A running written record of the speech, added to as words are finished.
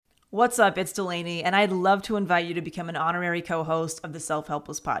What's up? It's Delaney, and I'd love to invite you to become an honorary co-host of the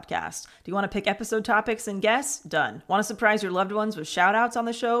Self-Helpless podcast. Do you want to pick episode topics and guests? Done. Want to surprise your loved ones with shout-outs on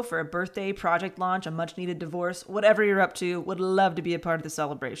the show for a birthday, project launch, a much-needed divorce, whatever you're up to? Would love to be a part of the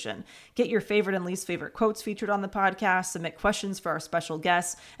celebration. Get your favorite and least favorite quotes featured on the podcast, submit questions for our special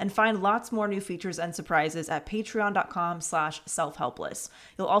guests, and find lots more new features and surprises at patreon.com/selfhelpless.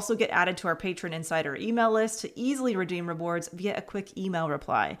 You'll also get added to our Patron Insider email list to easily redeem rewards via a quick email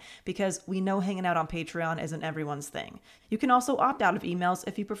reply, because we know hanging out on Patreon isn't everyone's thing. You can also opt out of emails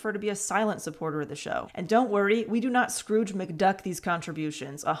if you prefer to be a silent supporter of the show. And don't worry, we do not Scrooge McDuck these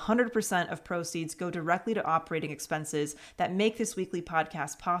contributions. 100% of proceeds go directly to operating expenses that make this weekly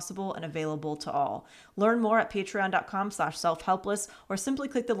podcast possible and available to all. Learn more at patreon.com/selfhelpless or simply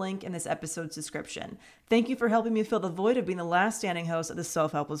click the link in this episode's description. Thank you for helping me fill the void of being the last standing host of the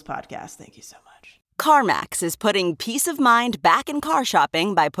Self-Helpless podcast. Thank you so much. CarMax is putting peace of mind back in car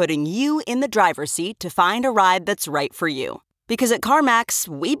shopping by putting you in the driver's seat to find a ride that's right for you. Because at CarMax,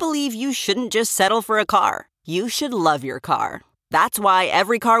 we believe you shouldn't just settle for a car. You should love your car. That's why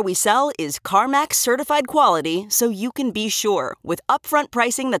every car we sell is CarMax certified quality, so you can be sure with upfront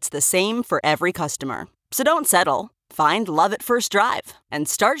pricing that's the same for every customer. So don't settle. Find love at first drive and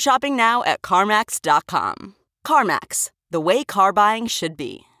start shopping now at CarMax.com. CarMax, the way car buying should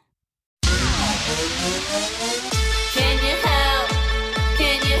be. Can you help?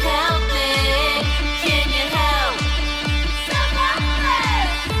 Can you help me? Can you help?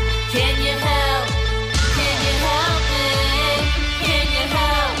 Self-helpless! Can you help? Can you help me? Can you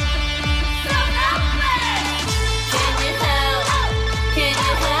help? Self-helpless! Can you help? Can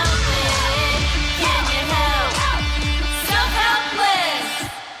you help me? Can you help? Self-helpless!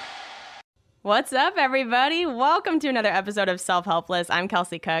 What's up, everybody? Welcome to another episode of Self-Helpless. I'm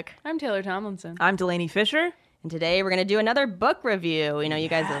Kelsey Cook. I'm Taylor Tomlinson. I'm Delaney Fisher. And today we're going to do another book review. You know, you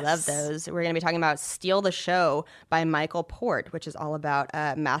guys love those. We're going to be talking about Steal the Show by Michael Port, which is all about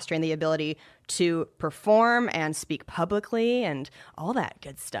mastering the ability to perform and speak publicly and all that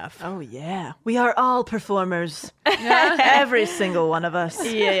good stuff. Oh, yeah. We are all performers. Every single one of us.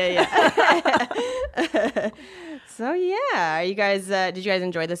 Yeah. So, yeah. Are you guys, did you guys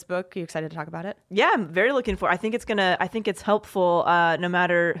enjoy this book? Are you excited to talk about it? Yeah, I'm very looking for. I think it's helpful no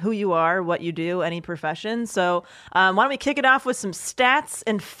matter who you are, what you do, any profession. So why don't we kick it off with some stats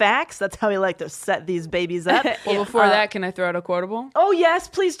and facts? That's how we like to set these babies up. Well, before that, can I throw out a quotable? Oh, yes,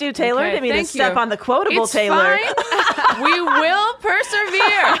 please do, Taylor. Okay, Didn't mean to thank step you. on the quotable, It's Taylor. fine. We will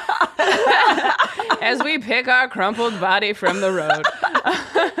persevere as we pick our crumpled body from the road.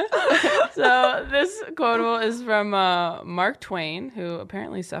 So this quotable is from Mark Twain, who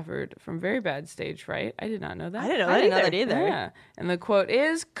apparently suffered from very bad stage fright. I did not know that. I didn't know I didn't know that that either. Yeah. And the quote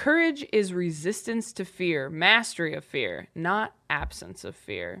is, "Courage is resistance to fear, mastery of fear, not absence of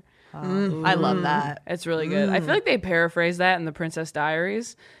fear." I love that. It's really good. I feel like they paraphrased that in The Princess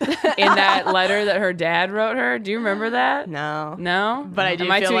Diaries in that letter that her dad wrote her. Do you remember that? No. No? But I do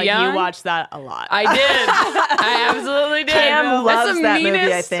Am feel too like young? you watched that a lot. I did. I absolutely did. Cam That's loves the that movie,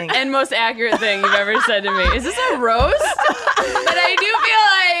 meanest I think. and most accurate thing you've ever said to me. Is this a roast? But I do feel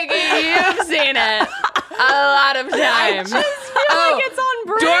like you've seen it a lot of times. like it's on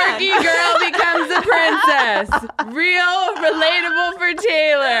brand. Dorky girl becomes a princess. Real relatable for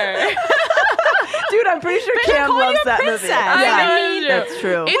Taylor. Dude, I'm pretty sure Cam calling loves you a that princess. movie. I Yeah, know. that's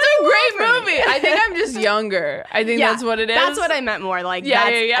true. It's a great movie. I think I'm just younger. I think that's what it is. That's what I meant more. Like, Yeah,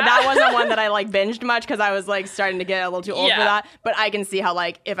 that's, yeah. that wasn't one that I like binged much because I was like starting to get a little too old for Yeah. that. But I can see how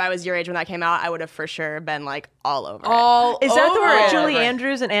like if I was your age when that came out, I would have for sure been like all over it. All Is that the one with over. Julie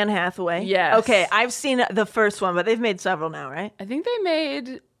Andrews and Anne Hathaway? Yes. Okay, I've seen the first one, but they've made several now, right? I think they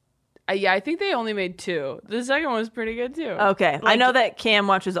made. I think they only made 2. The second one was pretty good too. Okay, I know that Cam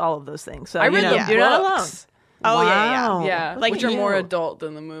watches all of those things, so I read you're not alone. books. Oh, Wow. Yeah, Like which are you. more adult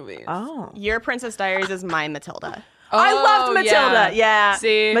than the movies. Oh. Your Princess Diaries is my Matilda. I loved Matilda. Yeah.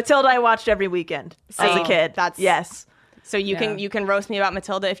 See? Matilda I watched every weekend as a See? kid. That's- yes. So you Yeah. can roast me about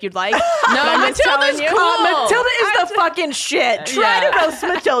Matilda if you'd like. No, I'm just Matilda's telling you. cool. Matilda is the fucking shit. Try Yeah. to roast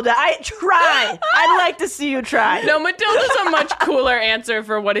Matilda. I'd like to see you try. No, Matilda's a much cooler answer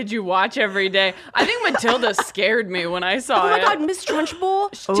for what did you watch every day. I think Matilda scared me when I saw Oh my it. god, Miss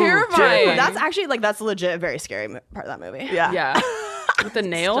Trunchbull. Terrifying. That's actually like that's legit a very scary part of that movie. Yeah. Yeah. With the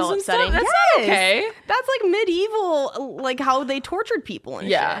nails Still and upsetting. stuff? That's Yes. not okay. That's like medieval, like how they tortured people and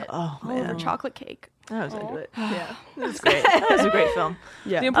Yeah. shit. Oh, All over man. chocolate cake. I was into it. Yeah. It was great. That was a great film.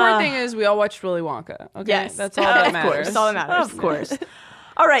 Yeah. The important thing is we all watched Willy Wonka. Okay, Yes. that's all that Of matters. course. That's all that matters. Of course.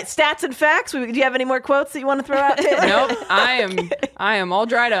 All right, stats and facts. Do you have any more quotes that you want to throw out, Taylor? Nope, I am all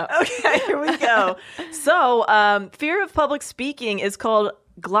dried up. Okay, here we go. So, fear of public speaking is called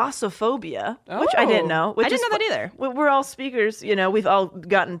glossophobia, which I didn't know. Which I didn't know that either. We're all speakers, we've all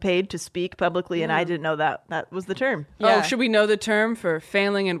gotten paid to speak publicly, and I didn't know that was the term. Yeah. Oh, should we know the term for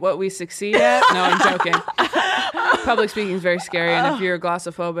failing in what we succeed at? No, I'm joking. Public speaking is very scary, and if you're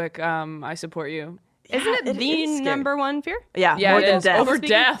glossophobic, I support you. Isn't it the is scary. number one fear? Yeah, Yeah, more it than is. death. Over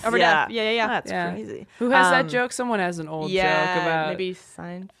death. Over death. Yeah. That's Yeah. crazy. Who has that joke? Someone has an old joke about. maybe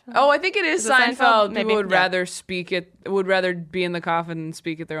Seinfeld. Oh, I think it is Is it Seinfeld. Seinfeld? People Maybe, would yeah. rather rather be in the coffin than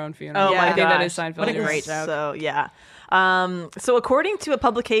speak at their own funeral. Oh Yeah. my I gosh. think that is Seinfeld. What a You're great right. joke. So yeah. So according to a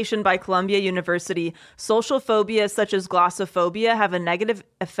publication by Columbia University, social phobias such as glossophobia have a negative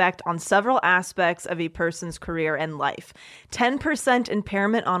effect on several aspects of a person's career and life. 10%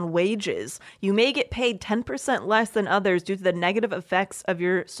 impairment on wages. You may get paid 10% less than others due to the negative effects of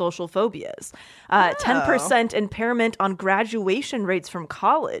your social phobias. 10% impairment on graduation rates from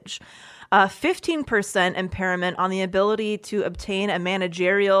college. 15% impairment on the ability to obtain a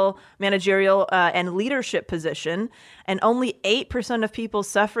managerial and leadership position, and only 8% of people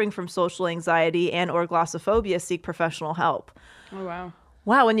suffering from social anxiety and or glossophobia seek professional help. Oh, wow.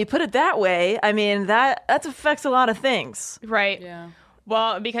 Wow, when you put it that way, I mean that affects a lot of things. Right. Yeah.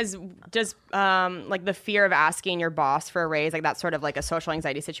 Well, because just like the fear of asking your boss for a raise, like that's sort of like a social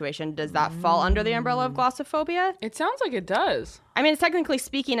anxiety situation, does that fall under the umbrella of glossophobia? It sounds like it does. I mean, it's technically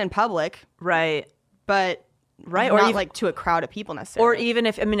speaking in public, Right. but Right, or or not even- like to a crowd of people Or necessarily. even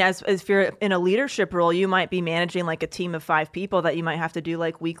as if you're in a leadership role, you might be managing like a team of 5 people that you might have to do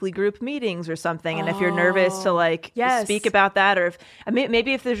like weekly group meetings or something. And if you're nervous to like Yes. speak about that, or if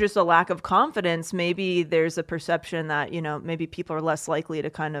maybe if there's just a lack of confidence, maybe there's a perception that, maybe people are less likely to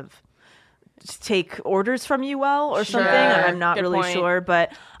kind of just take orders from you well or something. I'm not Good really point. sure,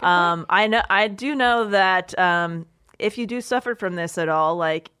 but I do know that if you do suffer from this at all,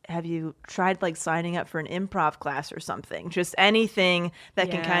 like, have you tried like signing up for an improv class or something? Just anything that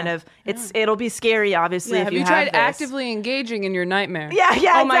can Yeah. kind of it'll be scary, obviously. if Have you you tried this. actively engaging in your nightmare? Yeah,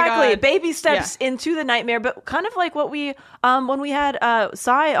 Oh my exactly. God. Baby steps into the nightmare, but kind of like what we when we had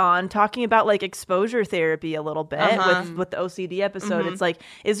Sai on talking about like exposure therapy a little bit with the OCD episode. It's like,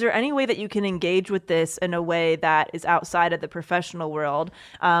 is there any way that you can engage with this in a way that is outside of the professional world,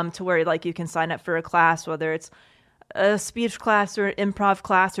 to where like you can sign up for a class, whether it's a speech class or an improv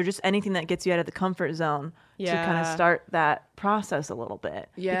class or just anything that gets you out of the comfort zone to kind of Yeah. start that process a little bit.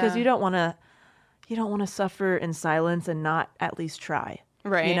 Because Yeah. you don't want to suffer in silence and not at least try.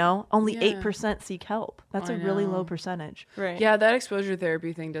 Right. Only Yeah. 8% seek help. That's I a really know. low percentage. Right. Yeah, that exposure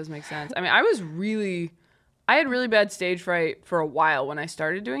therapy thing does make sense. I mean, I had really bad stage fright for a while when I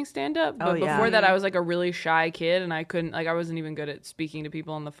started doing stand up. But Oh, yeah. before that, I was like a really shy kid and I wasn't even good at speaking to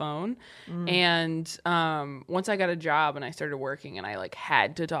people on the phone. And once I got a job and I started working and I like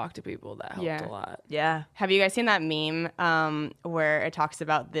had to talk to people, that helped Yeah. a lot. Yeah. Have you guys seen that meme where it talks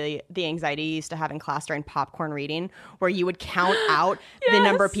about the anxiety you used to have in class during popcorn reading, where you would count out the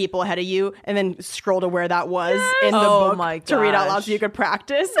number of people ahead of you and then scroll to where that was in the Oh book my to read out loud gosh. so you could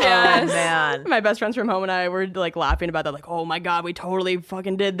practice? Oh, man. My best friends from home and I were like laughing about that, like, oh my God, we totally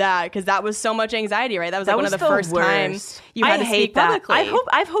fucking did that, because that was so much anxiety, right? That was like one of the first times you had I to hate speak that. publicly.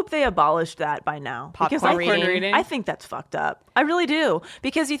 I hope they abolished that by now. Because Popcorn reading. I think that's fucked up. I really do.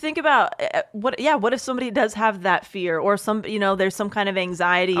 Because you think about what if somebody does have that fear, or there's some kind of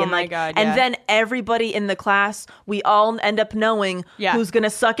anxiety, and my like, God, and yeah. then everybody in the class, we all end up knowing Yeah. who's gonna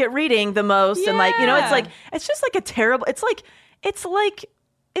suck at reading the most, and like, it's Yeah. like, it's just like a terrible. It's like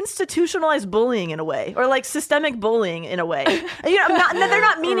institutionalized bullying in a way, or like systemic bullying in a way. They're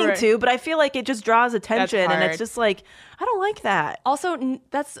not meaning Right. to, but I feel like it just draws attention, and hard. it's just like, I don't like that. Also,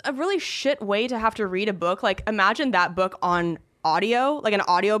 that's a really shit way to have to read a book. Like, imagine that book on audio, like an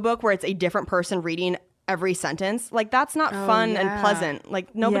audio book where it's a different person reading every sentence. Like, that's not fun and yeah. pleasant.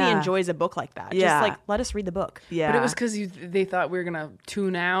 Like, nobody Yeah. enjoys a book like that. Yeah. Just like, let us read the book. Yeah, But it was because they thought we were going to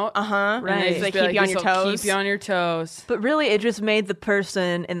tune out. Right. And So they just be keep you on your "This'll toes." Keep you on your toes. But really, it just made the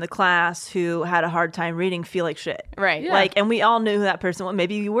person in the class who had a hard time reading feel like shit. Right. Yeah. Like, and we all knew who that person was.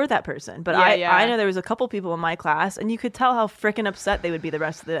 Maybe you were that person. But Yeah. I know there was a couple people in my class, and you could tell how freaking upset they would be the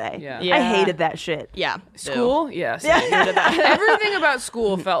rest of the day. Yeah. I Yeah. hated that shit. Yeah. School? Yes. Everything about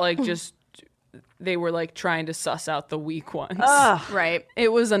school felt like just they were like trying to suss out the weak ones. Ugh. Right.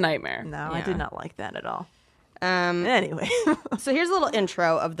 It was a nightmare. No, I Yeah. did not like that at all. Anyway. So here's a little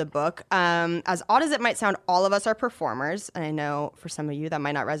intro of the book. As odd as it might sound, all of us are performers. And I know for some of you that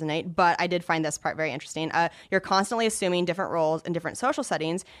might not resonate, but I did find this part very interesting. You're constantly assuming different roles in different social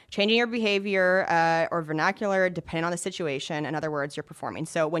settings, changing your behavior or vernacular depending on the situation. In other words, you're performing.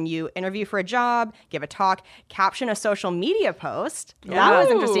 So when you interview for a job, give a talk, caption a social media post, that was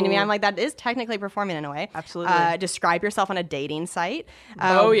interesting to me. I'm like, that is technically performing in a way. Absolutely. Describe yourself on a dating site.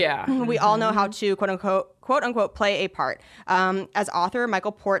 Oh, yeah. We all know how to quote unquote play a part. As author,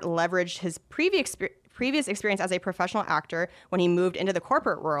 Michael Port leveraged his previous experience as a professional actor when he moved into the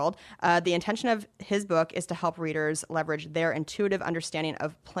corporate world. The intention of his book is to help readers leverage their intuitive understanding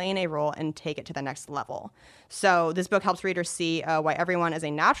of playing a role and take it to the next level. So this book helps readers see why everyone is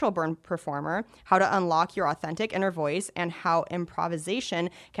a natural born performer, how to unlock your authentic inner voice, and how improvisation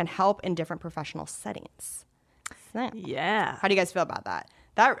can help in different professional settings. So, Yeah. how do you guys feel about that?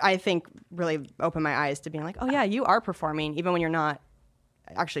 That, I think, really opened my eyes to being like, oh, yeah, you are performing even when you're not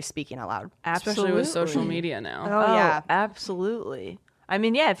actually speaking out loud. Especially with social media now. Oh, yeah. Absolutely. I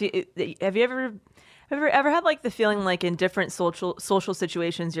mean, yeah, have you ever had like the feeling like in different social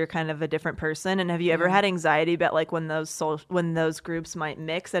situations you're kind of a different person, and have you ever had anxiety about like when those groups might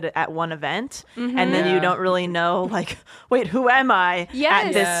mix at one event and then you don't really know like, wait, who am I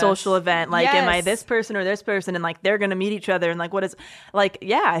at this social event? Like, am I this person or this person? And like they're gonna meet each other and like what is like?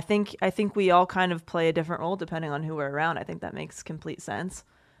 Yeah, I think we all kind of play a different role depending on who we're around. I think that makes complete sense.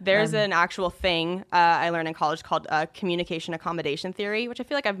 There's an actual thing I learned in college called communication accommodation theory, which I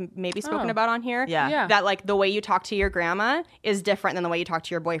feel like I've maybe spoken about on here. Yeah. That like the way you talk to your grandma is different than the way you talk to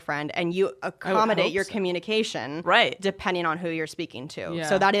your boyfriend, and you accommodate your communication depending on who you're speaking to. Yeah.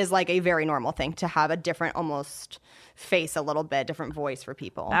 So that is like a very normal thing to have a different almost face a little bit, different voice for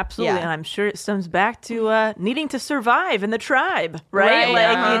people. Absolutely. Yeah. And I'm sure it stems back to needing to survive in the tribe, right?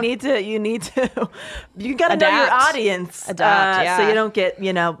 Like you need to you got to know your audience. Adapt, so you don't get,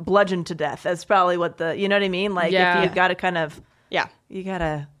 bludgeoned to death. That's probably what you know what I mean? Like if you've got to kind of, you got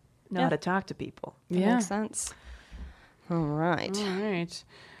to know how to talk to people. That makes sense. All right. All right.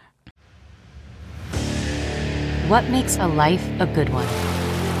 What makes a life a good one?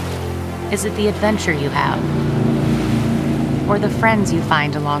 Is it the adventure you have? Or the friends you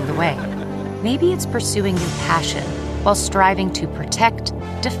find along the way? Maybe it's pursuing your passion while striving to protect,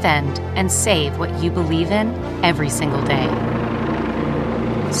 defend, and save what you believe in every single day.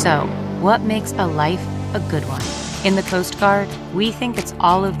 So, what makes a life a good one? In the Coast Guard, we think it's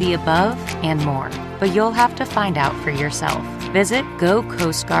all of the above and more, but you'll have to find out for yourself. Visit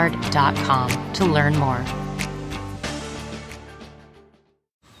gocoastguard.com to learn more.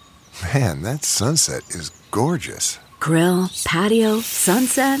 Man, that sunset is gorgeous. Grill, patio,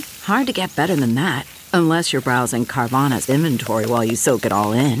 sunset. Hard to get better than that. Unless you're browsing Carvana's inventory while you soak it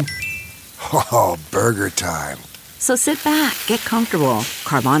all in. Oh, burger time. So sit back, get comfortable.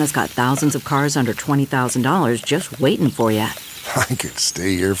 Carvana's got thousands of cars under $20,000 just waiting for you. I could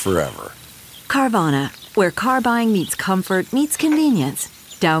stay here forever. Carvana, where car buying meets comfort meets convenience.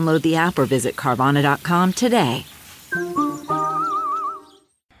 Download the app or visit Carvana.com today.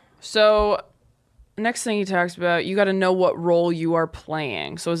 So next thing he talks about, you got to know what role you are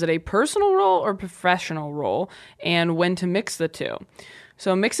playing. So is it a personal role or professional role, and when to mix the two?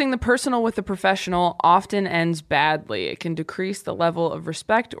 So mixing the personal with the professional often ends badly. It can decrease the level of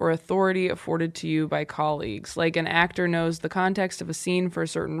respect or authority afforded to you by colleagues. Like an actor knows the context of a scene for a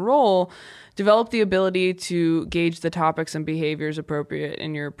certain role, develop the ability to gauge the topics and behaviors appropriate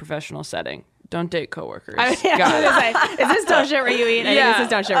in your professional setting. Don't date coworkers. Is this don't shit where you eat? I think this is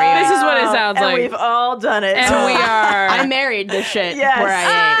don't shit where you eat. This is what it sounds And like. we've all done it. And we are. I married the shit Yes. where I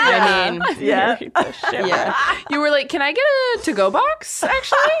ate. I mean, yeah. You were like, can I get a to-go box,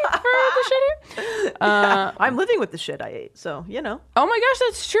 actually, for the shit here? I'm living with the shit I ate, so, Oh my gosh,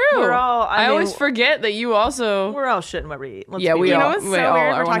 that's true. We're all- I I mean, always forget that you also... we're all shitting what we eat. Let's Yeah, be we real. you know all- what's so we all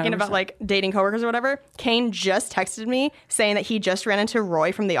weird? are We're talking 100%. about like dating coworkers or whatever. Kane just texted me saying that he just ran into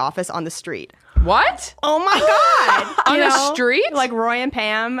Roy from The Office on the street. What? Oh my God. On the street? Like Roy and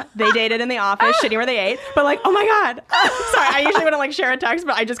Pam, they dated in the office, shitting where they ate. But like, oh my God. Sorry, I usually wouldn't like share a text,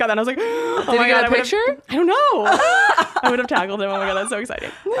 but I just got that and I was like, oh Did my you God. get a I would've- picture? I don't know. I would have tackled him. Oh my God, that's so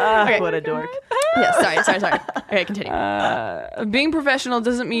exciting. Okay. What a dork. Yeah, sorry. Okay, continue. Being professional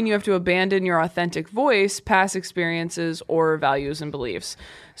doesn't mean you have to abandon your authentic voice, past experiences, or values and beliefs.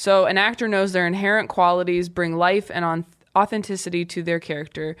 So an actor knows their inherent qualities bring life and authenticity to their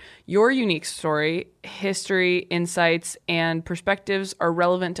character. Your unique story, history, insights, and perspectives are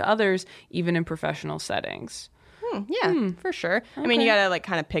relevant to others, even in professional settings. For sure. I mean, you gotta like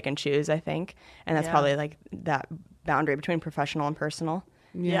kind of pick and choose, I think. And that's probably like that boundary between professional and personal.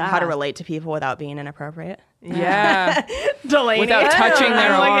 Yeah. how to relate to people without being inappropriate. Yeah. Delaney. Without touching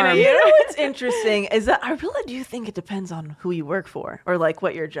their arm. You know what's interesting is that I really do think it depends on who you work for or like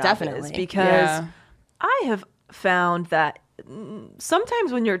what your job is. Definitely. Because Yeah. I have found that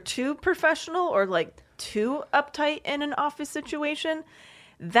sometimes when you're too professional or like too uptight in an office situation,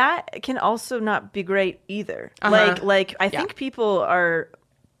 that can also not be great either. Like I think people are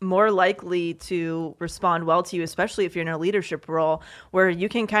more likely to respond well to you, especially if you're in a leadership role where you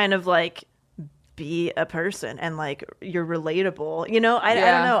can kind of like be a person and like you're relatable. You know, I don't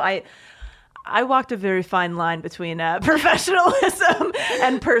know. I walked a very fine line between professionalism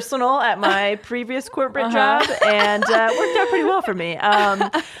and personal at my previous corporate job, and worked out pretty well for me.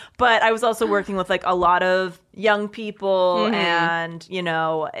 But I was also working with like a lot of young people, and you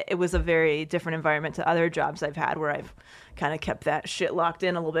know, it was a very different environment to other jobs I've had where I've kind of kept that shit locked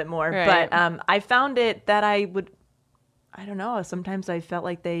in a little bit more. Right. But I found it that I don't know. Sometimes I felt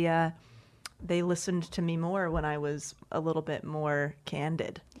like they listened to me more when I was a little bit more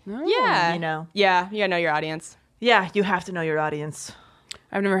candid. Yeah. You know. Yeah, you gotta know your audience. Yeah, you have to know your audience.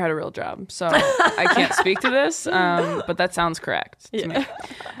 I've never had a real job, so I can't speak to this, but that sounds correct to me.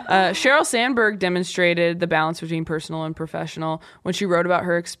 Sheryl Sandberg demonstrated the balance between personal and professional when she wrote about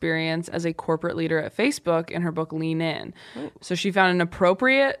her experience as a corporate leader at Facebook in her book Lean In. So she found an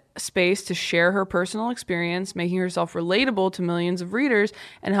appropriate space to share her personal experience, making herself relatable to millions of readers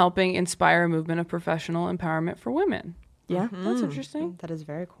and helping inspire a movement of professional empowerment for women. Yeah. That's interesting. That is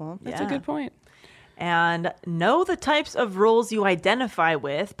very cool. That's a good point. And know the types of roles you identify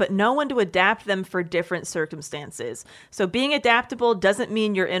with, but know when to adapt them for different circumstances. So being adaptable doesn't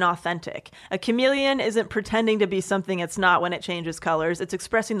mean you're inauthentic. A chameleon isn't pretending to be something it's not when it changes colors. It's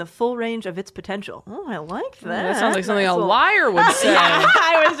expressing the full range of its potential. Oh, I like that. That sounds like something Nice a little- liar would say.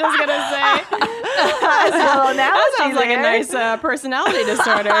 I was just gonna say nice little analogy that sounds like a there. nice personality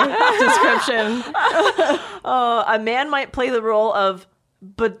disorder description. A man might play the role of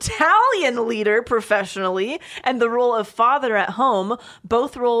battalion leader professionally and the role of father at home.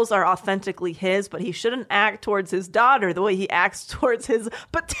 Both roles are authentically his, but he shouldn't act towards his daughter the way he acts towards his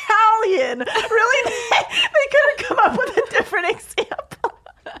battalion. Really? They could have come up with a different example.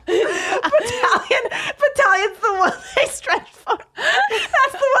 Battalion's the one they stretch for.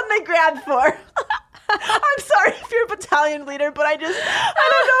 That's the one they grab for. I'm sorry if you're a battalion leader, but I don't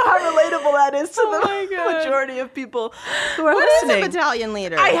know how relatable that is to the majority of people who are What is listening. a battalion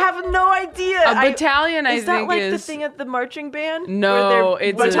leader? I have no idea. A battalion, I is that think, like is the thing at the marching band? No, Where they're-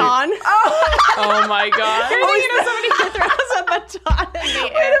 it's baton. Oh my god. You're thinking of somebody who throws a baton in the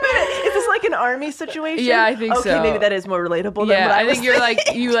Wait air. a minute. Is this like an army situation? Yeah, I think okay, so. maybe that is more relatable than Yeah, what I I was think you're like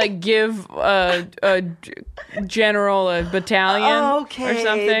you like give a general a battalion okay, or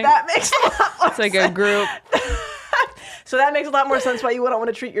something. That makes a lot more It's like a group. So that makes a lot more sense why you wouldn't want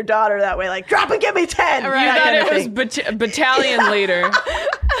to treat your daughter that way. Like, drop and give me 10. You That thought kind of it was thing. battalion leader.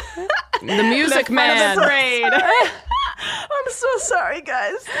 The music man. I'm so sorry,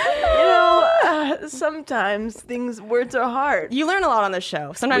 guys. You know, sometimes words are hard. You learn a lot on this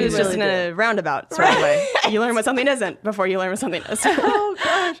show. Sometimes it's just in a roundabout sort of way. You learn what something isn't before you learn what something is. Oh,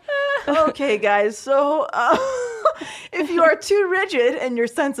 gosh. Okay, guys. So if you are too rigid in your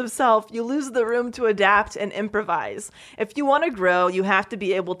sense of self, you lose the room to adapt and improvise. If you want to grow, you have to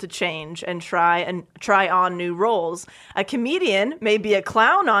be able to change and try on new roles. A comedian may be a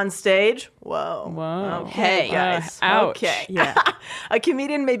clown on stage. Whoa. Okay, Hey. guys. Ouch. Okay. Yeah. A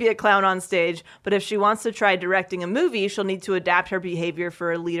comedian may be a clown on stage, but if she wants to try directing a movie, she'll need to adapt her behavior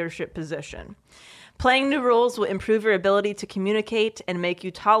for a leadership position. Playing new roles will improve your ability to communicate and make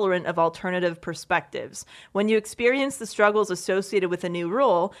you tolerant of alternative perspectives. When you experience the struggles associated with a new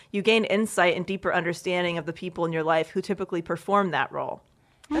role, you gain insight and deeper understanding of the people in your life who typically perform that role.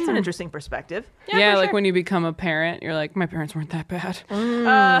 That's an interesting perspective. Yeah, like when you become a parent, you're like, my parents weren't that bad.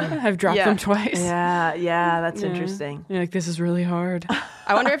 I've dropped them twice. Yeah, that's interesting. You're like, this is really hard.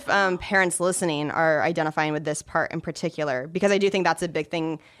 I wonder if parents listening are identifying with this part in particular, because I do think that's a big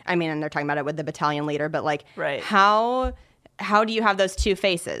thing. I mean, and they're talking about it with the battalion leader, but like, Right. how do you have those two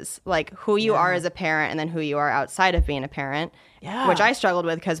faces? Like who you are as a parent and then who you are outside of being a parent, which I struggled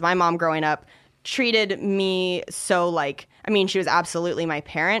with because my mom growing up treated me so like, I mean, she was absolutely my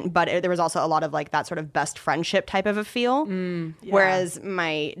parent, but there was also a lot of like that sort of best friendship type of a feel. Whereas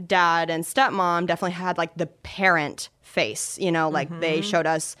my dad and stepmom definitely had like the parent face, you know, like they showed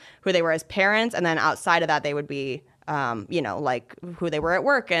us who they were as parents. And then outside of that, they would be, you know, like who they were at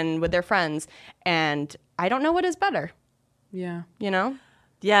work and with their friends. And I don't know what is better, Yeah. you know?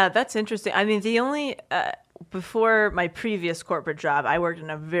 Yeah, that's interesting. I mean, the only before my previous corporate job, I worked in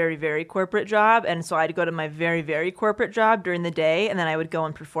a very, very corporate job. And so I'd go to my very, very corporate job during the day, and then I would go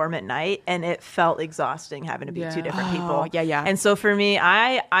and perform at night. And it felt exhausting having to be two different people. Yeah. And so for me,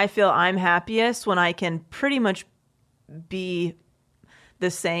 I feel I'm happiest when I can pretty much be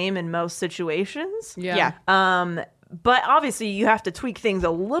the same in most situations. Yeah. But obviously you have to tweak things a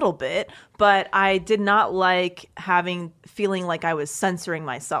little bit, but I did not like feeling like I was censoring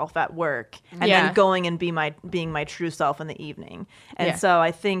myself at work and then going and being my true self in the evening. And so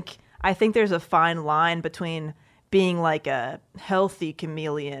I think there's a fine line between being like a healthy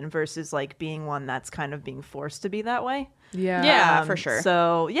chameleon versus like being one that's kind of being forced to be that way. Yeah, for sure.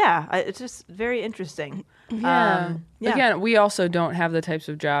 So it's just very interesting. Yeah. Again, we also don't have the types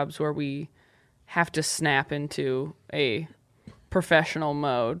of jobs where we have to snap into a professional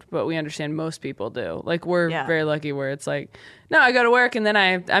mode, but we understand most people do. Like we're very lucky where it's like, no, I go to work and then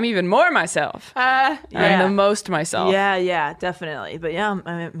I'm even more myself. I'm the most myself. Yeah, definitely. But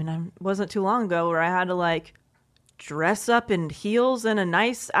I mean, it wasn't too long ago where I had to like dress up in heels and a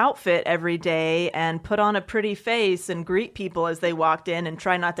nice outfit every day and put on a pretty face and greet people as they walked in and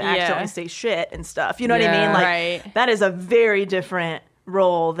try not to accidentally say shit and stuff. You know what I mean? Like that is a very different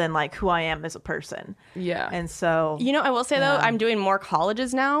role than like who I am as a person. Yeah. And so, I will say though, I'm doing more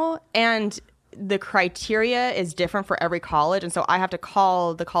colleges now, and the criteria is different for every college, and so I have to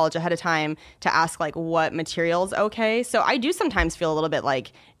call the college ahead of time to ask like what material's okay. So I do sometimes feel a little bit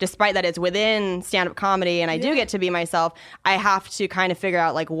like, despite that it's within stand-up comedy and I do get to be myself, I have to kind of figure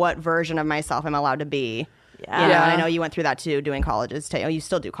out like what version of myself I'm allowed to be. Yeah. I know you went through that too, doing colleges. You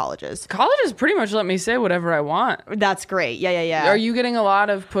still do colleges. Colleges pretty much let me say whatever I want. That's great. Yeah. Are you getting a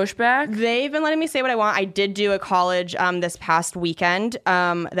lot of pushback? They've been letting me say what I want. I did do a college this past weekend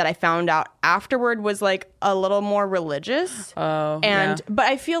that I found out afterward was like a little more religious. But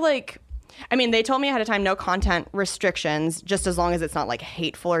I feel like, I mean, they told me ahead of time, no content restrictions, just as long as it's not like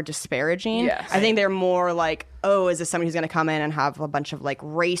hateful or disparaging. Yes. I think they're more like, oh, is this somebody who's going to come in and have a bunch of like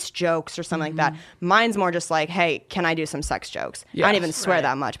race jokes or something like that? Mine's more just like, hey, can I do some sex jokes? I don't even swear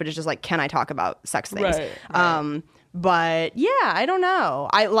that much, but it's just like, can I talk about sex things? But yeah, I don't know.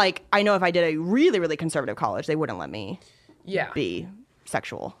 I know if I did a really, really conservative college, they wouldn't let me be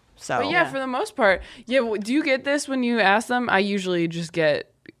sexual. So, but for the most part, do you get this when you ask them? I usually just get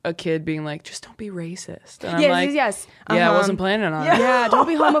a kid being like, just don't be racist. And I'm like, yes. Yeah, I wasn't planning on it. Yeah, don't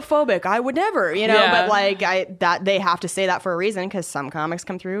be homophobic. I would never, but like that they have to say that for a reason because some comics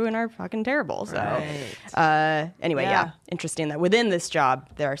come through and are fucking terrible. So anyway, interesting that within this job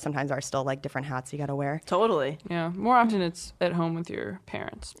there sometimes are still like different hats you got to wear. Totally. Yeah, more often it's at home with your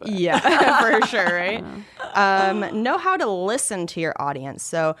parents. But. Yeah, for sure, right? Know how to listen to your audience.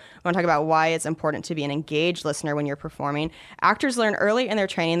 So we want to talk about why it's important to be an engaged listener when you're performing. Actors learn early in their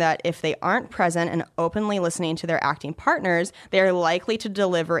training that if they aren't present and openly listening to their acting partners, they are likely to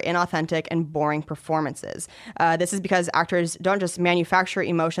deliver inauthentic and boring performances. This is because actors don't just manufacture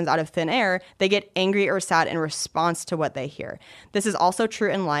emotions out of thin air, they get angry or sad in response to what they hear. This is also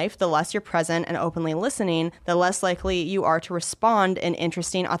true in life. The less you're present and openly listening, the less likely you are to respond in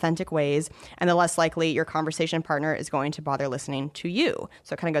interesting, authentic ways, and the less likely your conversation partner is going to bother listening to you.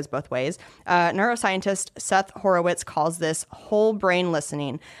 So it kind of goes both ways. Neuroscientist Seth Horowitz calls this whole brain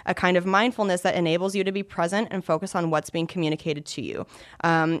listening, a kind of mindfulness that enables you to be present and focus on what's being communicated to you.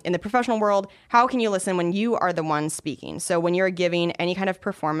 In the professional world, how can you listen when you are the one speaking? So when you're giving any kind of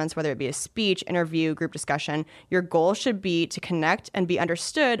performance, whether it be a speech, interview, group discussion, your goal should be to connect and be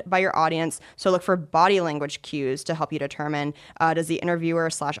understood by your audience. So look for body language cues to help you determine, does the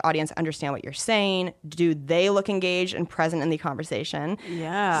interviewer/audience understand what you're saying? Do they look engaged and present in the conversation?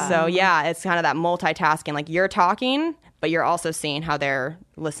 Yeah. So it's kind of that multitasking, like you're talking, but you're also seeing how they're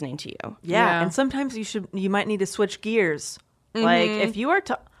listening to you. Yeah. And sometimes you might need to switch gears. Like if you are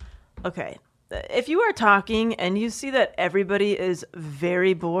if you are talking and you see that everybody is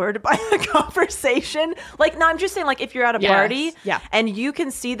very bored by the conversation, like, no, I'm just saying, like, if you're at a party and you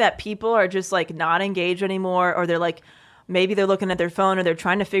can see that people are just like not engaged anymore, or they're like, maybe they're looking at their phone, or they're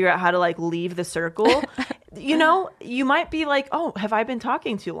trying to figure out how to like leave the circle. You might be like, oh, have I been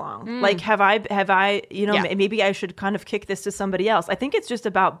talking too long? Like, have I, maybe I should kind of kick this to somebody else. I think it's just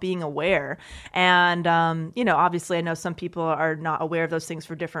about being aware. And, obviously I know some people are not aware of those things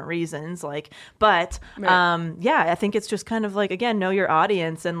for different reasons. Like, but, I think it's just kind of like, again, know your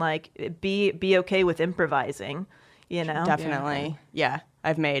audience and like be okay with improvising. you know? Definitely. Yeah.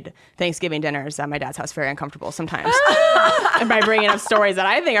 I've made Thanksgiving dinners at my dad's house very uncomfortable sometimes. And by bringing up stories that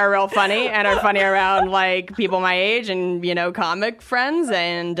I think are real funny and are funny around like people my age and, you know, comic friends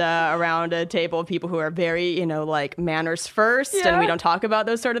and around a table of people who are very, you know, like manners first and we don't talk about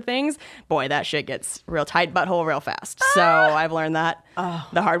those sort of things. Boy, that shit gets real tight butthole real fast. So I've learned that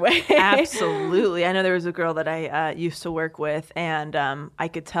the hard way. Absolutely. I know there was a girl that I used to work with, and I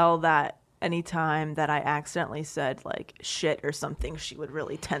could tell that anytime that I accidentally said like shit or something, she would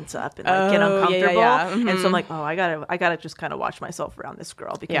really tense up and like get uncomfortable. And so I'm like, I gotta just kind of watch myself around this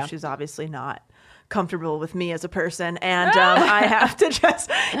girl because she's obviously not comfortable with me as a person, and I have to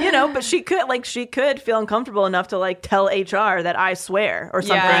just, you know, but she could feel uncomfortable enough to like tell HR that I swear or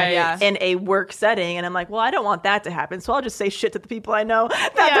something in a work setting, and I'm like, well, I don't want that to happen, so I'll just say shit to the people I know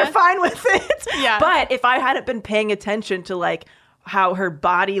that they're fine with it. But if I hadn't been paying attention to like how her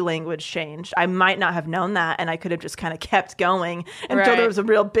body language changed, I might not have known that, and I could have just kind of kept going until there was a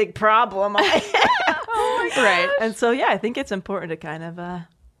real big problem. Right. And so I think it's important to kind of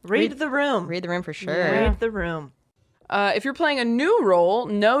read the room. Read the room for sure. Read the room. If you're playing a new role,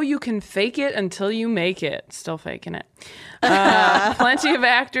 know you can fake it until you make it. Still faking it. Plenty of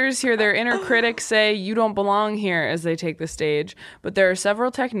actors hear their inner critics say, you don't belong here, as they take the stage. But there are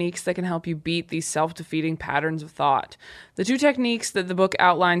several techniques that can help you beat these self-defeating patterns of thought. The two techniques that the book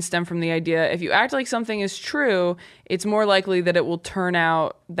outlines stem from the idea, if you act like something is true, it's more likely that it will turn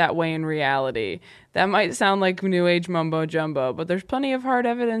out that way in reality. That might sound like new age mumbo jumbo, but there's plenty of hard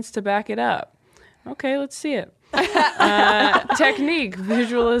evidence to back it up. Okay, let's see it. Technique,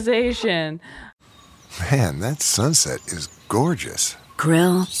 visualization. Man, that sunset is gorgeous.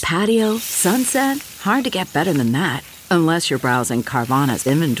 Grill, patio, sunset. Hard to get better than that. Unless you're browsing Carvana's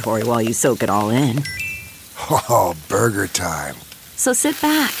inventory while you soak it all in. Oh, burger time. So sit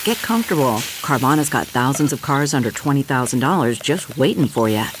back, get comfortable. Carvana's got thousands of cars under $20,000 just waiting for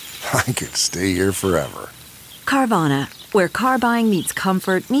you. I could stay here forever. Carvana, where car buying meets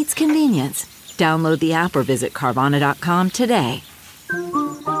comfort meets convenience. Download the app or visit Carvana.com today.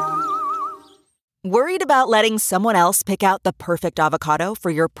 Worried about letting someone else pick out the perfect avocado for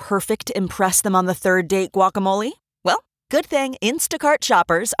your perfect impress-them-on-the-third-date guacamole? Well, good thing Instacart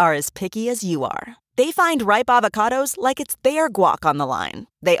shoppers are as picky as you are. They find ripe avocados like it's their guac on the line.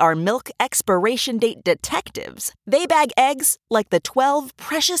 They are milk expiration date detectives. They bag eggs like the 12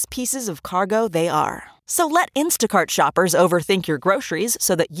 precious pieces of cargo they are. So let Instacart shoppers overthink your groceries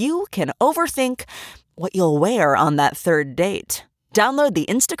so that you can overthink what you'll wear on that third date. Download the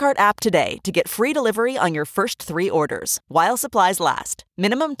Instacart app today to get free delivery on your first 3 orders, while supplies last.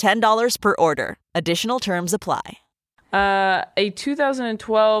 Minimum $10 per order. Additional terms apply. A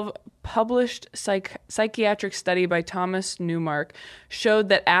 2012 published psychiatric study by Thomas Newmark showed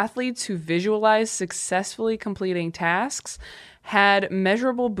that athletes who visualized successfully completing tasks had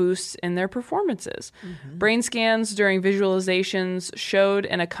measurable boosts in their performances. Brain scans during visualizations showed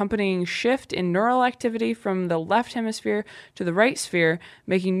an accompanying shift in neural activity from the left hemisphere to the right sphere,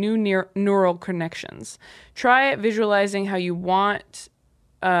 making new neural connections. Try visualizing how you want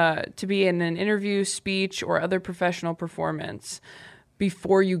to be in an interview, speech, or other professional performance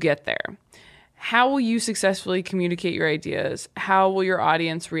before you get there. How will you successfully communicate your ideas? How will your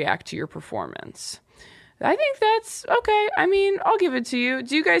audience react to your performance? I think that's okay. I mean, I'll give it to you.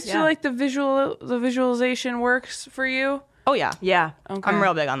 Do you guys feel like the visualization works for you? Oh, yeah. Yeah. Okay. I'm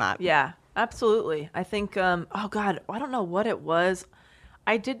real big on that. Yeah, absolutely. I think, oh God, I don't know what it was.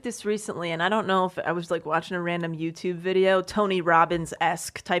 I did this recently, and I don't know if I was like watching a random YouTube video, Tony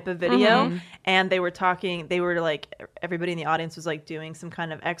Robbins-esque type of video, and they were like, everybody in the audience was like doing some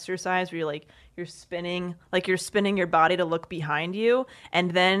kind of exercise where you're spinning your body to look behind you,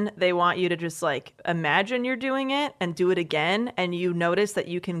 and then they want you to just like imagine you're doing it and do it again, and you notice that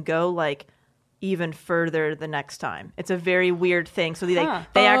you can go like even further the next time. It's a very weird thing. So they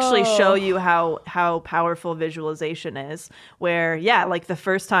actually show you how powerful visualization is, where like the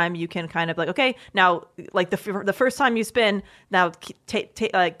first time you can kind of like, okay, now like the first time you spin, now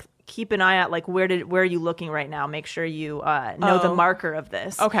keep an eye out, like where are you looking right now? Make sure you know the marker of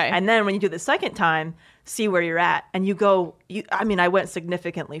this. Okay. And then when you do the second time, see where you're at, and I went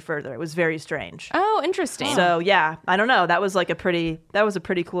significantly further. It was very strange. Oh, interesting. So yeah, I don't know. That was a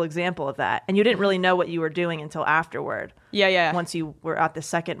pretty cool example of that. And you didn't really know what you were doing until afterward. Yeah. Once you were at the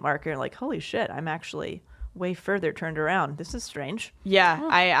second marker, like, holy shit, I'm actually way further turned around. This is strange. Yeah,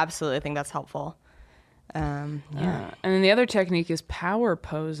 I absolutely think that's helpful. And then the other technique is power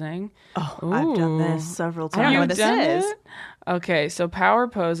posing. Oh, I've done this several times. I don't know what this is. Okay, so power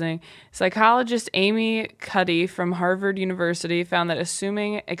posing. Psychologist Amy Cuddy from Harvard University found that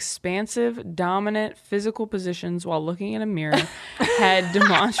assuming expansive, dominant physical positions while looking in a mirror had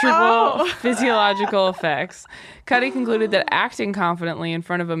demonstrable physiological effects. Cuddy concluded that acting confidently in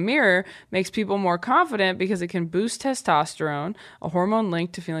front of a mirror makes people more confident because it can boost testosterone, a hormone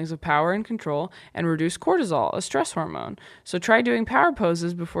linked to feelings of power and control, and reduce cortisol, a stress hormone. So try doing power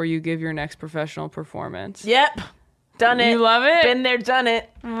poses before you give your next professional performance. Yep. Done it. You love it? Been there, done it.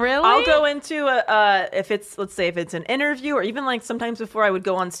 Really? I'll go into if it's, let's say if it's an interview, or even like sometimes before I would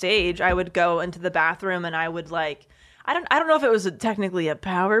go on stage, I would go into the bathroom and I would like, I don't know if it was technically a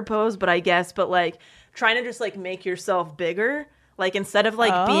power pose, but I guess, but like trying to just like make yourself bigger. Like instead of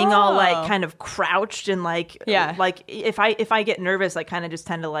like being all like kind of crouched and like, like if I get nervous, I kind of just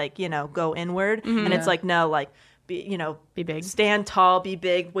tend to like, you know, go inward, and it's like, no, like, be big, stand tall, be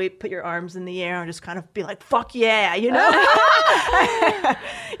big, put your arms in the air and just kind of be like, fuck yeah, you know?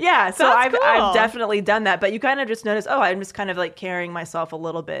 Yeah. So I've definitely done that, but you kind of just notice, I'm just kind of like carrying myself a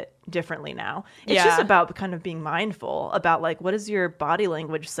little bit differently now. It's just about kind of being mindful about like, what is your body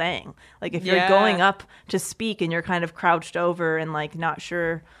language saying? Like if you're going up to speak and you're kind of crouched over and like not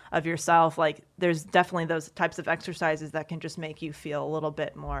sure of yourself, like there's definitely those types of exercises that can just make you feel a little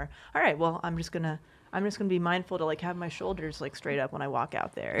bit more, all right, well, I'm just gonna be mindful to like have my shoulders like straight up when I walk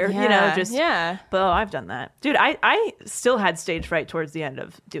out there, or, you know, just, but I've done that. Dude, I still had stage fright towards the end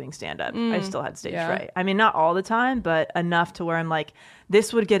of doing stand up. I still had stage fright. I mean, not all the time, but enough to where I'm like,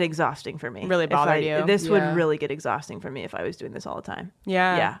 this would get exhausting for me. Really bothered you. This would really get exhausting for me if I was doing this all the time.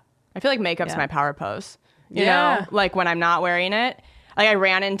 Yeah. I feel like makeup's my power pose. You know, like when I'm not wearing it. Like I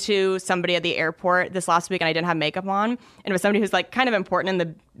ran into somebody at the airport this last week and I didn't have makeup on. And it was somebody who's like kind of important in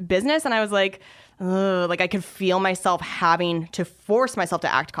the business. And I was like, like I could feel myself having to force myself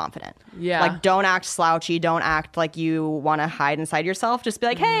to act confident. Yeah. Like don't act slouchy. Don't act like you want to hide inside yourself. Just be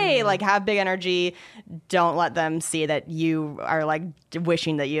like, hey, like have big energy. Don't let them see that you are like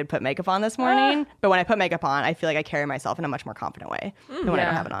wishing that you had put makeup on this morning. But when I put makeup on, I feel like I carry myself in a much more confident way than when I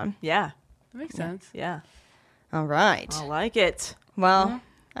don't have it on. Yeah. That makes sense. Yeah. All right. I like it. Well,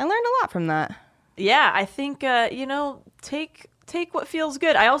 I learned a lot from that. Yeah, I think you know, take what feels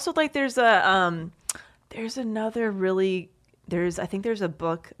good. I also like there's another really I think there's a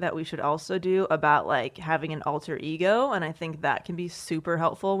book that we should also do about like having an alter ego, and I think that can be super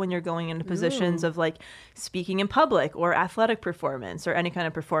helpful when you're going into positions of like speaking in public or athletic performance or any kind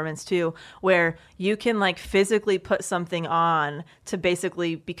of performance too, where you can like physically put something on to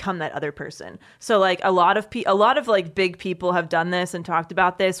basically become that other person. So like a lot of like big people have done this and talked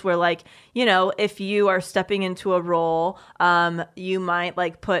about this, where like, you know, if you are stepping into a role, you might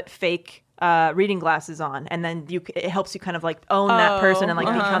like put fake reading glasses on, and then it helps you kind of like own that person and like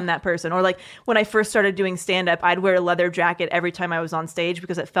become that person. Or like when I first started doing stand up, I'd wear a leather jacket every time I was on stage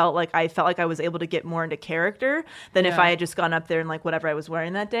because I felt like I was able to get more into character than if I had just gone up there and like whatever I was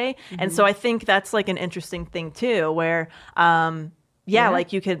wearing that day. And so I think that's like an interesting thing too, where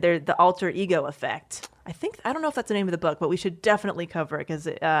like you could, the alter ego effect. I don't know if that's the name of the book, but we should definitely cover it because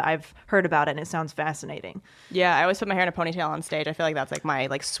I've heard about it and it sounds fascinating. Yeah, I always put my hair in a ponytail on stage. I feel like that's like my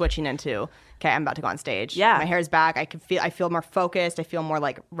like switching into, okay, I'm about to go on stage. Yeah. My hair's back. I feel more focused. I feel more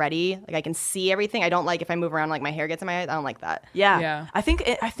like ready. Like I can see everything. I don't like if I move around like my hair gets in my head. I don't like that. Yeah. I think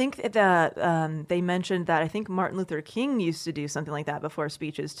they mentioned that I think Martin Luther King used to do something like that before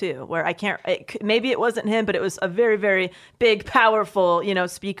speeches too, where maybe it wasn't him, but it was a very, very big, powerful, you know,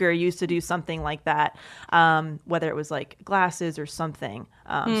 speaker used to do something like that. Whether it was like glasses or something.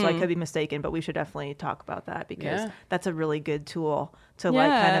 So I could be mistaken, but we should definitely talk about that because that's a really good tool to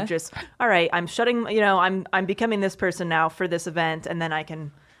like kind of just, all right, I'm shutting, you know, I'm becoming this person now for this event, and then I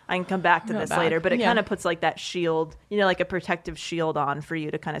can come back to this later. But it kind of puts like that shield, you know, like a protective shield on for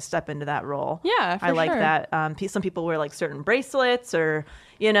you to kind of step into that role. Yeah, for I like sure. that. Some people wear like certain bracelets or,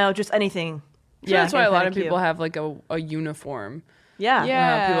 you know, just anything. So that's why a lot of people have like a uniform.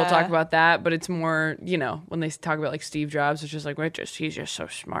 Yeah. People talk about that, but it's more, you know, when they talk about like Steve Jobs, it's just like, he's just so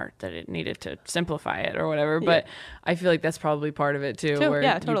smart that it needed to simplify it or whatever. But I feel like that's probably part of it too, where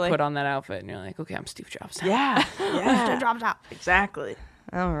totally. you put on that outfit and you're like, okay, I'm Steve Jobs now. Yeah. Steve Jobs out. Exactly.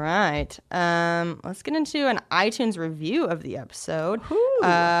 All right. Let's get into an iTunes review of the episode.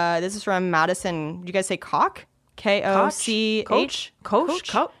 This is from Madison. Did you guys say Koch? Koch?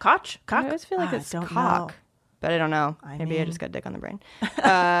 Koch? I always feel like it's I don't cock. know. but I don't know. Maybe I just got dick on the brain.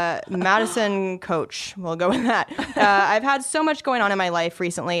 Madison Coach. We'll go with that. I've had so much going on in my life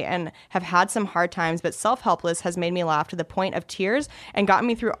recently and have had some hard times, but Self-Helpless has made me laugh to the point of tears and gotten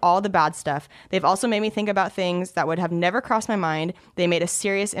me through all the bad stuff. They've also made me think about things that would have never crossed my mind. They made a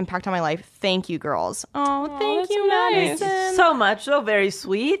serious impact on my life. Thank you, girls. Oh, thank you, nice. Madison. So much. So very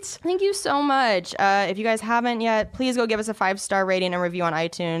sweet. Thank you so much. If you guys haven't yet, please go give us a 5-star rating and review on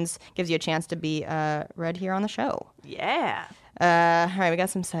iTunes. Gives you a chance to be read here on the show. Yeah. All right, we got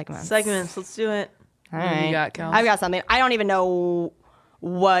some segments. Let's do it. All What do right. you got, Kel? I've got something. I don't even know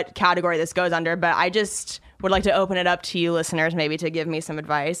what category this goes under, but I just would like to open it up to you listeners maybe to give me some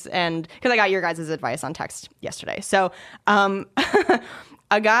advice. And because I got your guys' advice on text yesterday. So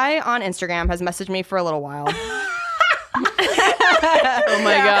a guy on Instagram has messaged me for a little while. Oh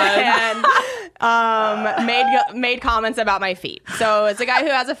my God. And made comments about my feet. So it's a guy who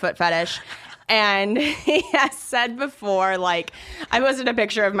has a foot fetish. And he has said before, like, I posted a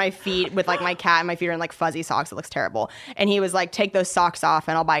picture of my feet with, like, my cat, and my feet are in, like, fuzzy socks. It looks terrible. And he was like, take those socks off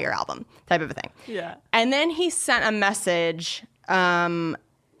and I'll buy your album, type of a thing. Yeah. And then he sent a message, I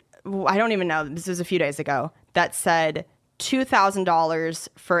don't even know, this was a few days ago, that said $2,000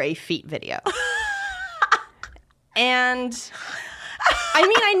 for a feet video. And I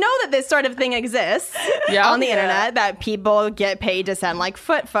mean, I know that this sort of thing exists on the internet, that people get paid to send like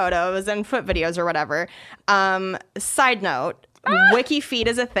foot photos and foot videos or whatever. Side note, WikiFeet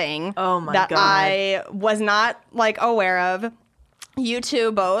is a thing that God. I was not like aware of. You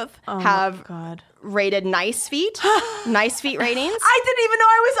two both have rated nice feet ratings. I didn't even know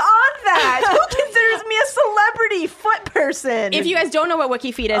I was on that. Who considers me a celebrity foot person? If you guys don't know what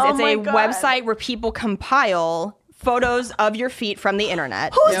WikiFeet is, it's my a God. website where people compile photos of your feet from the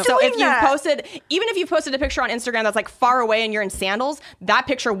internet. Who's so doing if that? you've posted, even if you've posted a picture on Instagram that's like far away and you're in sandals, that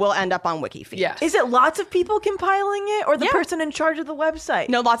picture will end up on WikiFeet. Yeah. Is it lots of people compiling it or the Yeah. person in charge of the website?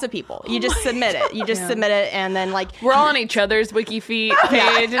 No, lots of people. You just submit it. You just submit it, and then like We're all on each other's WikiFeet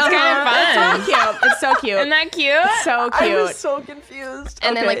page. It's kind of fun. It's so cute. It's so cute. Isn't that cute? So I cute. was so confused.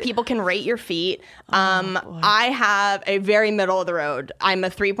 And then like Okay. people can rate your feet. I have a very middle of the road. I'm a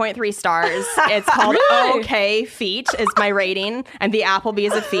 3.3 stars. It's called Really? OK Feet is my rating, and the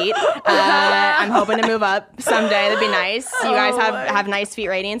Applebee's of feet. I'm hoping to move up someday. That'd be nice. You guys have nice feet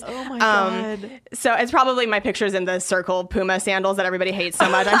ratings. Oh my God. So it's probably my pictures in the Circle Puma sandals that everybody hates so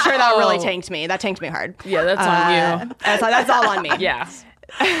much. I'm sure that really tanked me. That tanked me hard. Yeah, that's on you. That's all on me. Yeah.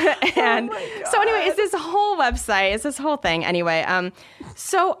 And so anyway, it's this whole website, it's this whole thing. Anyway,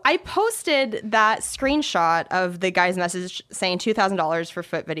 so I posted that screenshot of the guy's message saying $2,000 for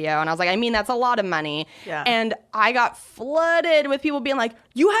foot video, and I was like, I mean, that's a lot of money. Yeah. And I got flooded with people being like,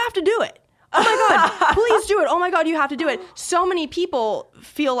 you have to do it. Oh my God, please do it. Oh my God, you have to do it. So many people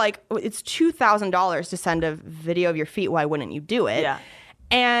feel like it's $2,000 to send a video of your feet. Why wouldn't you do it? Yeah.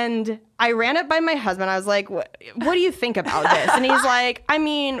 And I ran it by my husband. I was like, what do you think about this? And he's like, I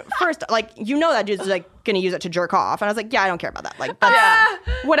mean, first, like, you know that dude's like going to use it to jerk off. And I was like, yeah, I don't care about that. Like, that's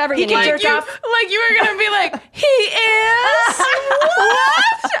whatever you need. Like Jerk you, off. like you were gonna be like, he is.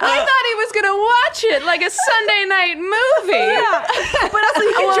 What? I thought he was gonna watch it like a Sunday night movie. But also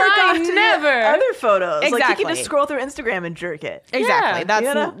you can Well, jerk I off to never. other photos. Like you Exactly. can just scroll through Instagram and jerk it. Exactly. Yeah, That's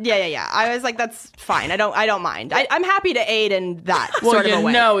you know? yeah. I was like, that's fine. I don't mind. I'm happy to aid in that Well, sort of a you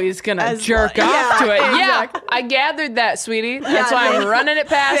way. know he's gonna As jerk well. off Yeah, to it. exactly. Yeah, I gathered that, sweetie. That's why I'm running it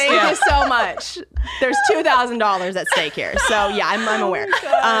past Thank you. you so much. There's $2,000 at stake here. So yeah, I'm aware.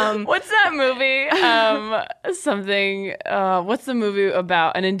 What's that movie? Something. What's the movie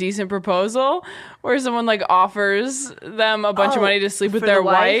about? An Indecent Proposal, where someone like offers them a bunch of money to sleep with for their the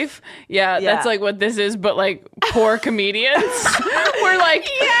wife? Yeah, Yeah. that's like what this is, but like poor comedians. We're like,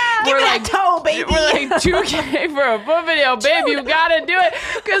 Give me that toe, baby. We're like 2K for a foot video, babe. You gotta do it.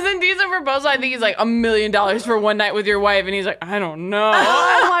 Because Indecent Proposal, I think he's like $1 million for one night with your wife, and he's like, I don't know.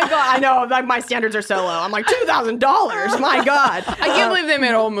 Oh my God. I know. Like my standards are so low. I'm like, $2,000. My God. I can't believe they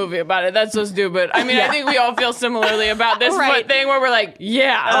made a whole movie about it. That's so stupid. I mean, I think we all feel similarly about this Right. foot thing where we're like,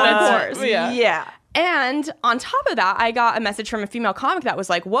 yeah, that's Yeah. And on top of that, I got a message from a female comic that was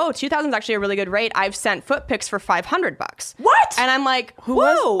like, whoa, 2,000 is actually a really good rate. I've sent foot pics for $500. What? And I'm like, whoa.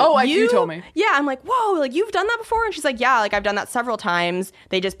 was? Oh, you told me. Yeah, I'm like, whoa, like you've done that before? And she's like, yeah, like I've done that several times.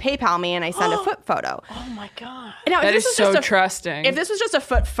 They just PayPal me and I send a foot photo. Oh my God. Now, if That this is was so just trusting. If this was just a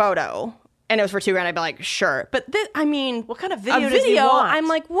foot photo and it was for $2,000, I'd be like, sure. But I mean, What kind of a video does he want? I'm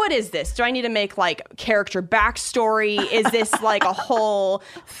like, what is this? Do I need to make like character backstory? Is this like a whole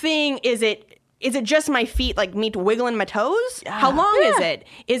thing? Is it just my feet, like me wiggling my toes? How long is it?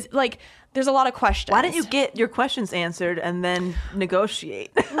 Is like there's a lot of questions. Why don't you get your questions answered and then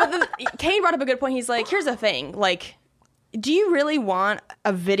negotiate? Kane brought up a good point. He's like, here's the thing. Like, do you really want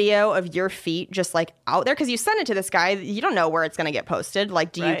a video of your feet just like out there? Because you send it to this guy. You don't know where it's going to get posted.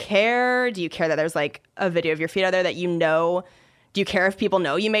 Like, do you care? Do you care that there's like a video of your feet out there that you know? Do you care if people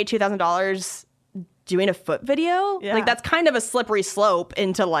know you made $2,000 doing a foot video? Yeah. Like, that's kind of a slippery slope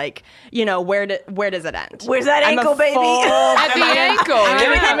into like, you know, where does it end? Where's that ankle, baby? At the ankle.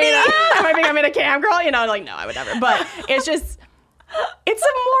 Am I becoming a cam girl? You know, like, no, I would never. But it's just, it's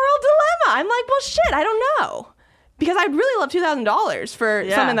a moral dilemma. I'm like, well, shit, I don't know. Because I'd really love $2,000 for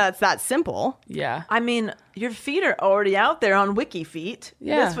something that's that simple. Yeah. I mean, your feet are already out there on WikiFeet.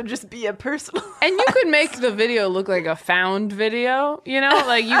 Yeah. This would just be a personal. And you could make the video look like a found video, you know?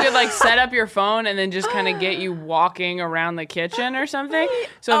 Like you could like set up your phone and then just kind of get you walking around the kitchen or something.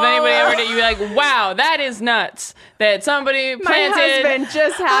 So if anybody ever did, you'd be like, wow, that is nuts. That somebody My planted. husband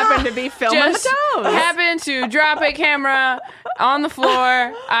just happened to be filming Just the toes. happened to drop a camera on the floor.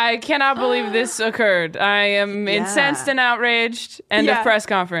 I cannot believe this occurred. I am incensed and outraged. End of press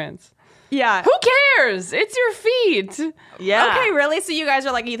conference. Yeah. Who cares? It's your feet. Yeah. Okay, really? So you guys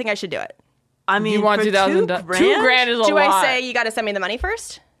are like, you think I should do it? I mean, You want for $2,000? $2,000 is a Do lot. I say you got to send me the money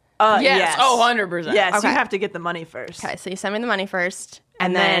first? Yes. Oh, 100%. Yes, Okay. you have to get the money first. Okay, so you send me the money first,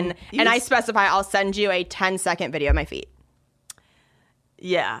 and then then you I s- specify I'll send you a 10-second video of my feet.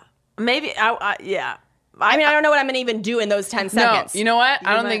 Yeah. Maybe, yeah. I mean, I don't know what I'm going to even do in those 10 seconds. No, you know what?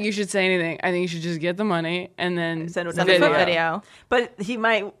 I don't might- think you should say anything. I think you should just get the money and then Send it Send a foot video. But he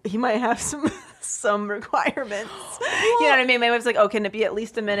might have some requirements. You know what I mean? Maybe it's like, oh, can it be at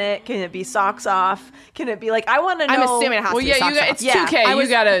least a minute? Can it be socks off? Can it be like, I want to know. I'm assuming it has Well, to be yeah, socks off. it's 2K. You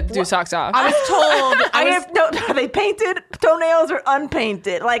gotta do socks off. I was told. Are they painted toenails or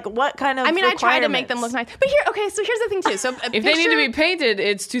unpainted? Like, what kind of? I mean, I tried to make them look nice. But so here's the thing, too. So if they need to be painted,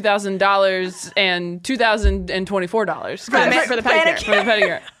 it's $2,000 and $2,024 for the pedicure. for the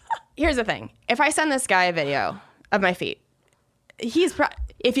pedicure. Here's the thing. If I send this guy a video of my feet,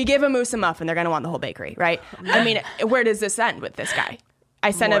 if you give a moose a muffin, they're going to want the whole bakery, right? I mean, where does this end with this guy? I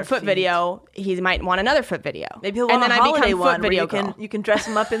send More a foot feet. video. He might want another foot video. Maybe he'll want and then a I holiday become one foot where video you girl. can dress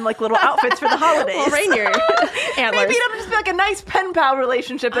them up in like little outfits for the holidays. Little reindeer antlers. Maybe it'll just be like a nice pen pal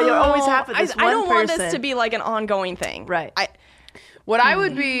relationship that you'll always have with this one I don't want this person. to be like an ongoing thing. Right. What I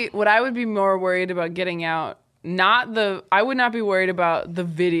would be more worried about getting out. I would not be worried about the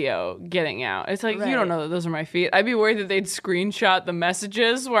video getting out. It's like, you don't know that those are my feet. I'd be worried that they'd screenshot the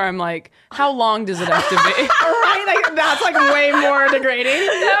messages where I'm like, how long does it have to be? Right? Like, that's like way more degrading.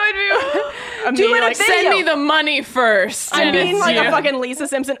 That would be. Do it like Send me the money first. I'm and being it's like you. a fucking Lisa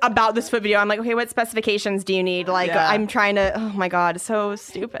Simpson about this foot video. I'm like, okay, what specifications do you need? Like, Yeah. I'm trying to. Oh my god, it's so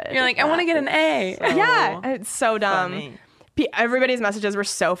stupid. You're like, I want to get an A. yeah, it's so dumb. funny. Everybody's messages were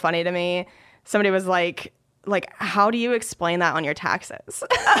so funny to me. Somebody was like, how do you explain that on your taxes?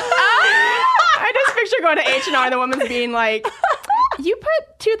 I just picture going to H&R and the woman's being like, you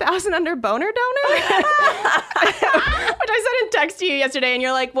put 2,000 under boner donor? Which I said in text to you yesterday, and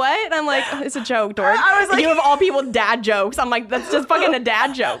you're like, what? And I'm like, oh, it's a joke, dork. I was like- you of all people, dad jokes. I'm like, that's just fucking a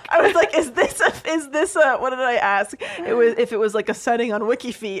dad joke. I was like, is this a what did I ask? It was if it was like a setting on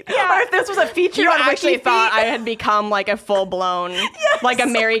WikiFeet. Yeah. Or if this was a feature You on actually WikiFeet. thought I had become like a full-blown, like a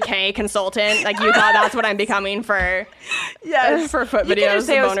Mary Kay consultant. Like you thought that's what I'm becoming for. yes. for foot You can videos, just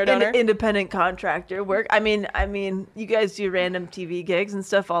say I was boner donor. independent contractor work. I mean, you guys do random TV gigs and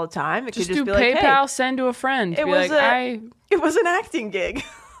stuff all the time. It Just could do just be like, PayPal, hey, send to a friend. it Be was like, it was an acting gig.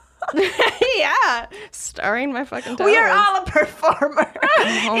 Yeah, starring my fucking toes. We are all a performer. Oh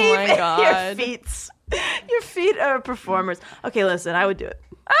my Even God. Your feet are performers. Okay, listen, I would do it.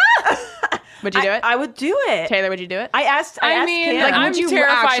 Would you do it? I would do it. Taylor, would you do it? I asked I mean, Cam. like, I'm would you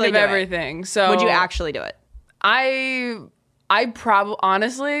terrified actually of do it? everything. So Would you actually do it? I probably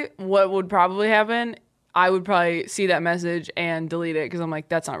honestly, what would probably happen? I would probably see that message and delete it because I'm like,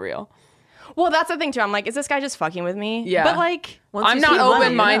 that's not real. Well, that's the thing too. I'm like, is this guy just fucking with me? Yeah. But like, Once I'm you not see money,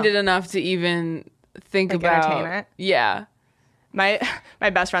 open-minded enough to even think Like, about entertain it? Yeah. my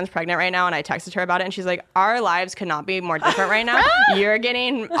best friend's pregnant right now, and I texted her about it, and she's like, our lives could not be more different right now. You're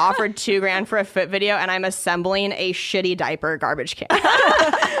getting offered $2,000 for a foot video, and I'm assembling a shitty diaper garbage can.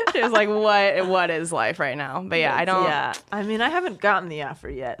 She was like, what is life right now? But yeah, I don't. Yeah, I mean, I haven't gotten the offer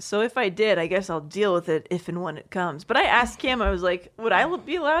yet. So if I did, I guess I'll deal with it if and when it comes. But I asked Cam, I was like, would I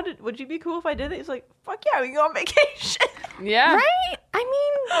be allowed to, would you be cool if I did it? He's like, fuck yeah, we can go on vacation. Yeah. Right?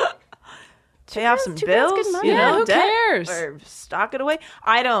 I mean, pay off some $2,000 good bills, money. you know, who debt, cares? or stock it away.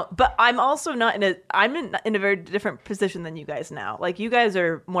 I don't, but I'm also not I'm in a very different position than you guys now. Like, you guys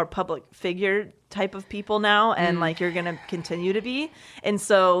are more public figure type of people now, and like, you're gonna continue to be, and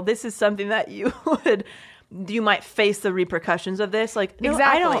so this is something that you might face the repercussions of this. Like, no,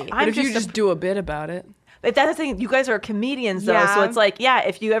 I don't. Exactly. But I'm if you just do a bit about it. But that's the thing. You guys are comedians, though. Yeah. So it's like, yeah,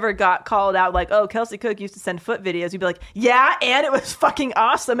 if you ever got called out, like, oh, Kelsey Cook used to send foot videos, you'd be like, yeah, and it was fucking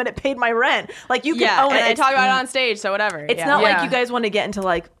awesome, and it paid my rent. Like, you can own and it. I It's- talk about it on stage, so whatever. It's yeah. not like Yeah. you guys want to get into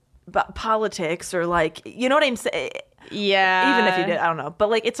like politics or like, you know what I'm saying? Yeah. Even if you did, I don't know. But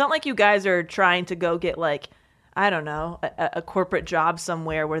like, it's not like you guys are trying to go get like, I don't know, a corporate job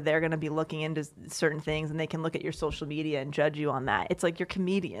somewhere where they're going to be looking into certain things and they can look at your social media and judge you on that. It's like, you're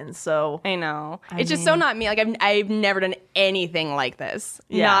comedians, so I know. It's just so not me. Like, I've never done anything like this.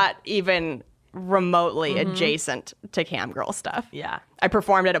 Yeah. Not even remotely adjacent to cam girl stuff. yeah, I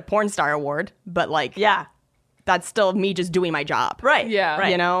performed at a porn star award, but like, yeah, that's still me just doing my job. right, Yeah.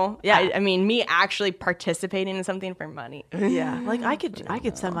 right. You know? Yeah. I mean, me actually participating in something for money. Yeah, like I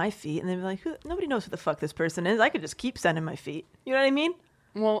could send my feet, and they'd be like, nobody knows who the fuck this person is. I could just keep sending my feet. You know what I mean?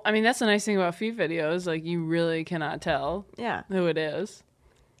 Well, I mean, that's the nice thing about feet videos. Like, you really cannot tell Yeah. who it is.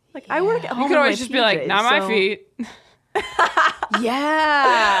 Like, I work at home. You could in always my just be like, PJs, not my so- feet.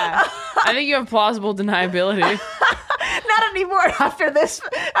 Yeah. I think you have plausible deniability. Not anymore after this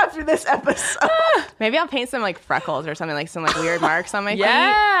episode. Maybe I'll paint some like freckles or something, like some like weird marks on my feet.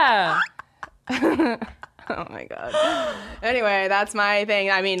 Yeah. Oh my god. Anyway, that's my thing.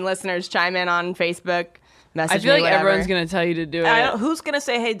 I mean, listeners, chime in on Facebook. Message I feel me, like whatever. everyone's going to tell you to do it. Who's gonna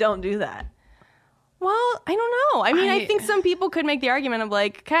say, hey, don't do that? Well, I don't know. I mean, I think some people could make the argument of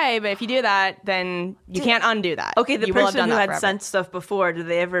like, okay, but if you do that, then you can't undo that. Okay, the You will have person done who that had forever. sent stuff before, did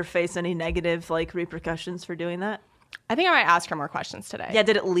they ever face any negative like repercussions for doing that? I think I might ask her more questions today. Yeah,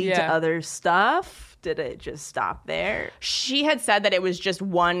 did it lead to Yeah. other stuff? Did it just stop there? She had said that it was just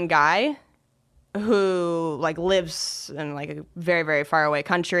one guy who like lives in like a very, very far away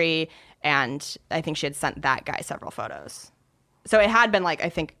country, and I think she had sent that guy several photos. So it had been like, I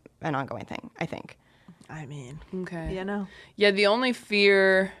think, an ongoing thing, I think. I mean, Okay. you know. Yeah, the only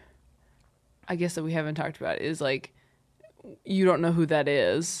fear, I guess, that we haven't talked about is like, you don't know who that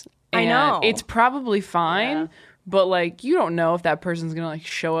is. I And know. it's probably fine, but like, you don't know if that person's gonna like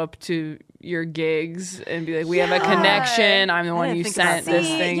show up to your gigs and be like, we have a connection. I'm the one didn't you think about sent this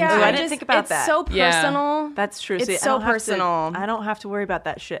that. thing. Yeah, to. I didn't think about that. It's so Yeah. personal. That's true. It's See, so I don't have to- personal. I don't have to worry about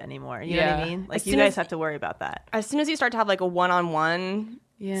that shit anymore. You know what I Yeah. mean? Like, As you soon guys as- have to worry about that. As soon as you start to have like a one-on-one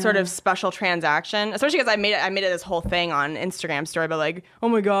Yeah. sort of special transaction, especially because I made it this whole thing on Instagram story about like, oh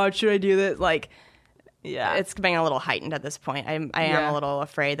my god, should I do this? Like, Yeah. it's being a little heightened at this point. I am Yeah. a little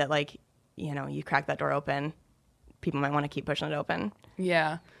afraid that like, you know, you crack that door open, people might want to keep pushing it open.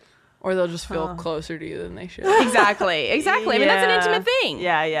 Yeah. Or they'll just feel closer to you than they should. Exactly. I mean, that's an intimate thing.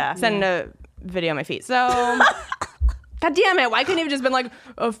 Yeah, yeah. Send a video of my feet. So, god damn it! Why couldn't it have just been like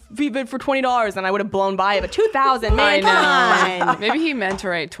a feet vid for $20 and I would have blown by it? But $2,000, man, come on. Maybe he meant to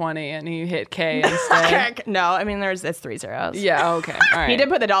write 20 and he hit K instead. No, I mean it's 3 zeros. Yeah, okay. All right. He did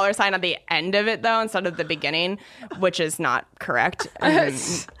put the dollar sign at the end of it though, instead of the beginning, which is not correct.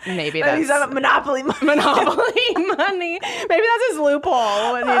 Maybe He's that's on Monopoly money. monopoly money. Maybe that's his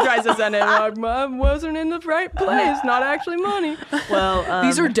loophole when he tries to send it. Like, I wasn't in the right place. Not actually money. Well,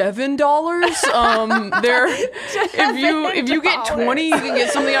 These are Devon dollars. They're if you get 20, you can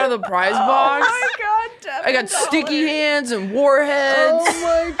get something out of the prize box. Oh my god, Devin I got sticky hands and warheads. Oh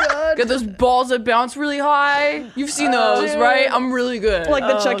my god. Got those balls that bounce really high. You've seen those, right? I'm really good. Like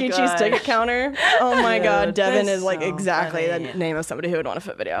the Oh, Chuck E. Cheese God. ticket counter. Oh my god, Devin that's is like so exactly funny. the name of somebody who would want a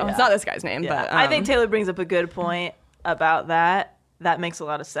foot video. It's not this guy's name, yeah. but I think Taylor brings up a good point about that. That makes a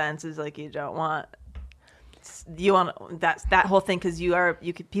lot of sense. Is like, you don't want that whole thing, because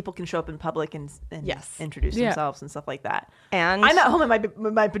people can show up in public and Yes. introduce Yeah. themselves and stuff like that. And I'm at home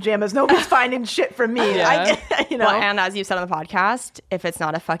in my pajamas. Nobody's finding shit from me. Yeah. You know. well, and as you've said on the podcast, if it's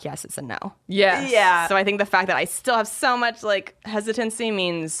not a fuck yes, it's a no. yes. Yeah. So I think the fact that I still have so much like hesitancy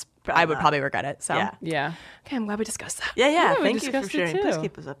means I would probably regret it. So Yeah. Yeah. okay, I'm glad we discussed that. Yeah, Yeah, we Thank you for discussed it sharing. Please too.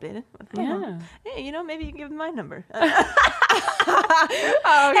 keep us updated. Yeah. Hey, maybe you can give them my number.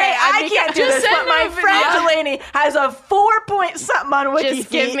 Okay, I can't do this, but my friend Delaney has a 4 something on Wiki. Just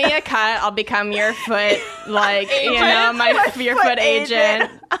give me a cut. I'll become your foot, like you know, your foot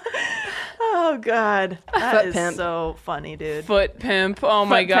agent. Oh God, that Foot is pimp. so funny, dude. Foot pimp. Oh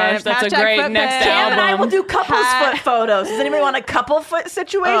my Foot gosh, pimp. that's a Hashtag great foot next pimp. Cam and I will album. do couples foot photos. Does anybody want a couple foot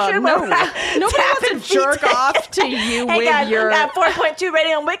situation? no. where we're Nobody wants to tapping jerk feet? off to you Hey with guys, your. at 4.2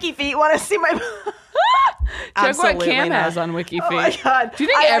 rating on WikiFeet. Want to see my? Check what Absolutely Cam not. has on WikiFeed. Oh my God. Do you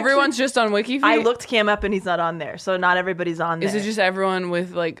think everyone's just on WikiFeed? I looked Cam up and he's not on there, so not everybody's on there. Is it just everyone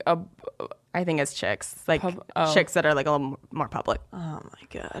with like a? I think it's chicks, like oh. chicks that are like a little more public. Oh my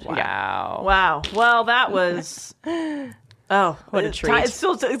God! Wow. Wow. Well, that was. Oh, What a treat. It's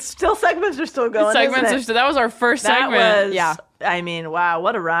still segments are still going. Segments isn't are it? still, that was our first That segment. was, Yeah. I mean, wow,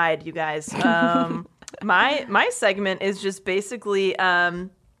 what a ride, you guys. My segment is just basically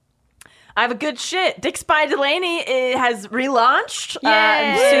I have a good shit. Dick Spy Delaney has relaunched.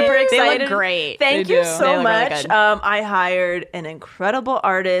 I'm super They excited. look great. Thank They you do. so They look really much. good. I hired an incredible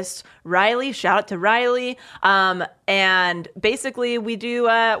artist, Riley. Shout out to Riley. And basically, we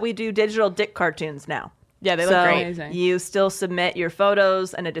do digital dick cartoons now. Yeah, they look So great. Amazing. you still submit your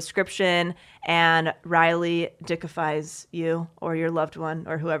photos and a description, and Riley dickifies you or your loved one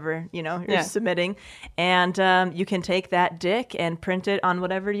or whoever you're submitting, and you can take that dick and print it on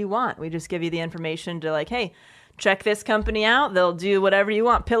whatever you want. We just give you the information to like, hey, check this company out. They'll do whatever you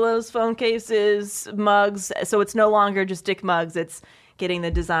want: pillows, phone cases, mugs. So it's no longer just dick mugs. It's getting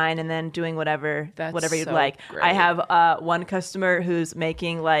the design and then doing whatever you'd so like. great. I have one customer who's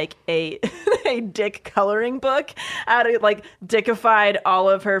making like a a dick coloring book out of like dickified all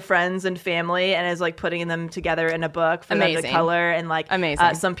of her friends and family and is like putting them together in a book for them to Amazing. color, and like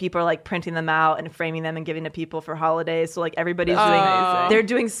Amazing. some people are like printing them out and framing them and giving to people for holidays. So like everybody's Amazing. they're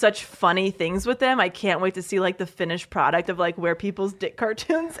doing such funny things with them. I can't wait to see like the finished product of like where people's dick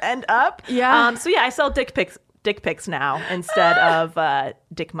cartoons end up. Yeah. So yeah, I sell dick pics now instead of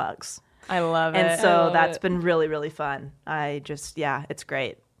dick mugs. I love And it. so that's been really, really fun. It's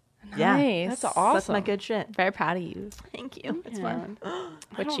great. Yeah. Nice. That's awesome. That's my good shit. Very proud of you. Thank you. It's fun.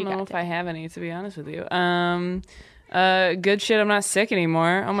 I don't you know got if I have any, to be honest with you. Good shit. I'm not sick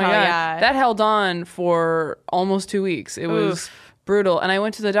anymore. Oh my Hell God. yeah. That held on for almost 2 weeks. It was brutal. And I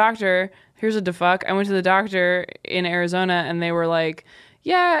went to the doctor. Here's a defuck. I went to the doctor in Arizona and they were like,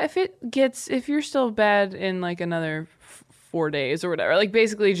 yeah, if you're still bad in like another 4 days or whatever, like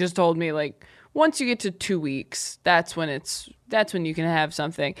basically just told me like, once you get to 2 weeks, that's when you can have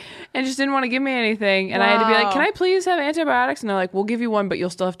something, and just didn't want to give me anything. And I had to be like, can I please have antibiotics? And they're like, we'll give you one, but you'll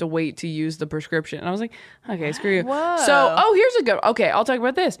still have to wait to use the prescription. And I was like, okay, screw you. Whoa. So, here's a good, okay, I'll talk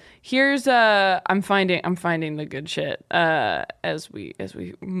about this. Here's, I'm finding the good shit, as we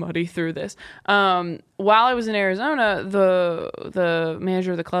muddy through this. While I was in Arizona, the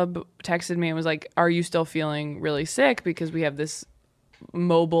manager of the club texted me and was like, are you still feeling really sick? Because we have this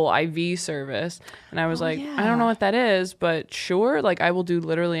mobile IV service. And I was I don't know what that is, but sure, like I will do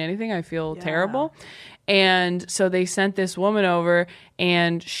literally anything. I feel terrible. And so they sent this woman over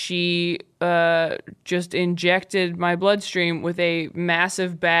and she just injected my bloodstream with a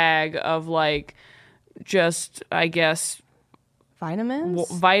massive bag of like just, I guess,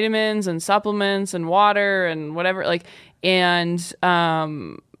 vitamins and supplements and water and whatever, like, and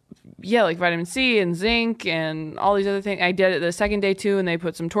like vitamin C and zinc and all these other things. I did it the second day too, and they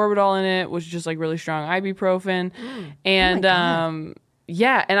put some Torbadol in it, which is just like really strong ibuprofen. And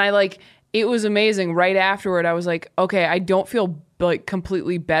and I like, it was amazing. Right afterward, I was like, okay, I don't feel like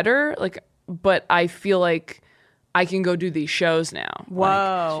completely better, like, but I feel like I can go do these shows now.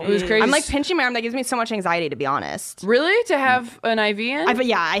 Whoa. Like, it was crazy. I'm like pinching my arm. That gives me so much anxiety, to be honest. Really? To have an IV in?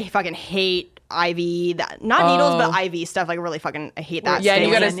 I fucking hate IV, not needles, but IV stuff. Like really fucking, I hate that. Yeah,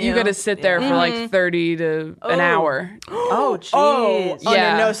 and stinging. you gotta sit there for like 30 to an hour. Oh, jeez.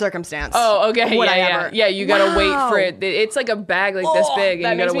 Yeah. Under no circumstance. Oh, okay. Would I Yeah. ever. You gotta wait for it. It's like a bag like this big, and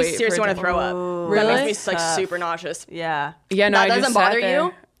That you makes gotta me wait. seriously for it want to throw up. That Really? makes me like super nauseous. Yeah. Yeah, no, That I just doesn't sat bother there.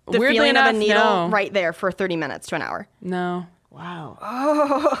 you? The Weirdly feeling enough, of a needle no. right there for 30 minutes to an hour. No. Wow.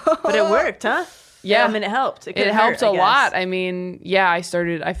 But it worked, huh? Yeah. I mean, it helped. It, It could've helped hurt, a I lot. guess. I mean, I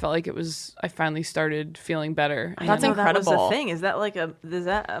felt like I finally started feeling better. And That's then- That was incredible. a thing. Is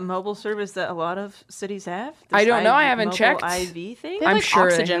that a mobile service that a lot of cities have? I don't know. I IV haven't mobile checked. IV thing? They have I'm like sure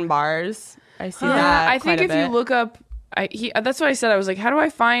they- oxygen bars. I see Yeah, that. I think quite a if you bit. look up, that's what I said. I was like, how do I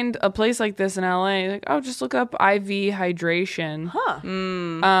find a place like this in LA? Like, oh, just look up IV hydration. Huh.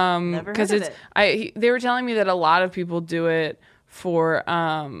 Because Never heard of it. They were telling me that a lot of people do it for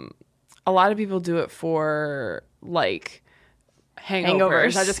like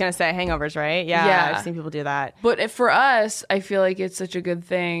hangovers. I was just gonna say hangovers, right? Yeah, Yeah. I've seen people do that. But for us, I feel like it's such a good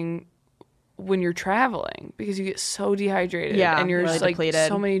thing when you're traveling because you get so dehydrated and you're really just like depleted.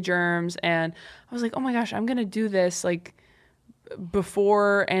 so many germs. And I was like, oh my gosh, I'm gonna do this like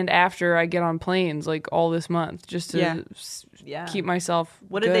before and after I get on planes, like all this month, just to Yeah. keep myself.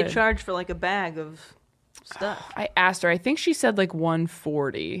 What did they good. charge for like a bag of stuff? I asked her. I think she said like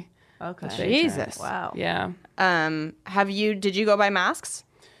 140. Okay. Jesus. Wow. Yeah. Did you go buy masks?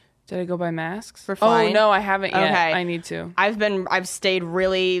 Did I go buy masks? For flying? Oh, no, I haven't yet. Okay. I need to. I've stayed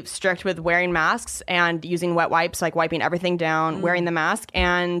really strict with wearing masks and using wet wipes, like wiping everything down, wearing the mask.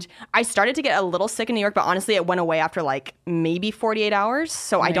 And I started to get a little sick in New York, but honestly, it went away after like maybe 48 hours.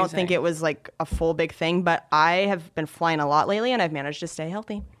 So I don't think it was like a full big thing, but I have been flying a lot lately and I've managed to stay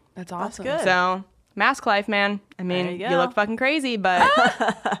healthy. That's awesome. good. So mask life, man. I mean, you you look fucking crazy, but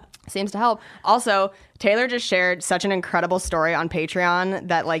seems to help. Also, Taylor just shared such an incredible story on Patreon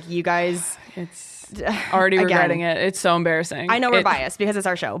that like you guys... It's already Again, regretting it. It's so embarrassing. I know we're biased because it's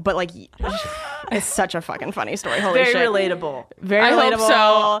our show, but like, it's such a fucking funny story. Holy Very shit. relatable. Very I relatable. hope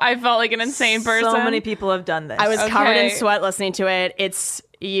so. I felt like an insane person. So many people have done this. I was covered in Okay. sweat listening to it. It's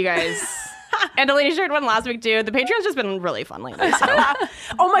you guys. And Delaney shared one last week too. The Patreon's just been really fun lately. So.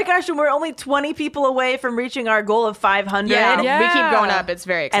 Oh my gosh, and we're only 20 people away from reaching our goal of 500. Yeah. we keep going up. It's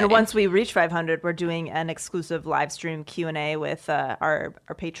very exciting. And once we reach 500, we're doing an exclusive live stream Q&A with our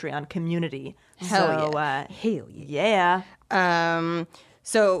Patreon community. Hell Hell yeah.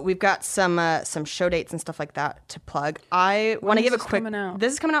 So we've got some show dates and stuff like that to plug. I want to give a this quick. coming out?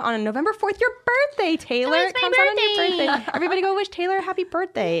 This is coming out on November 4th. Your birthday, Taylor. It comes out on your birthday. Everybody, go wish Taylor a happy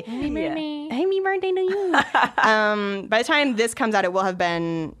birthday. Happy birthday to you. By the time this comes out, it will have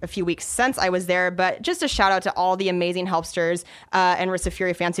been a few weeks since I was there. But just a shout out to all the amazing helpsters and Rissa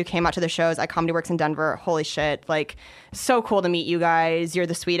Fury fans who came out to the shows at Comedy Works in Denver. Holy shit! Like, so cool to meet you guys. You're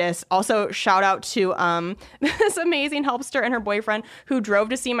the sweetest. Also, shout out to this amazing helpster and her boyfriend who drove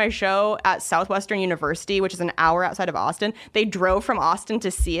to see my show at Southwestern University, which is an hour outside of Austin. They drove from Austin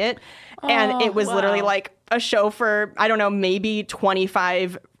to see it. And it was literally like a show for, I don't know, maybe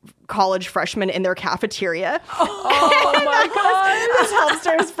 25 college freshmen in their cafeteria. Oh my God. This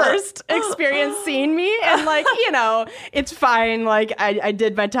helpster's first experience seeing me. And like, you know, it's fine. Like I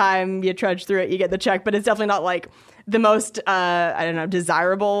did my time. You trudge through it, you get the check, but it's definitely not like the most, I don't know,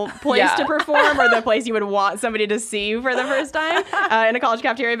 desirable place to perform or the place you would want somebody to see you for the first time in a college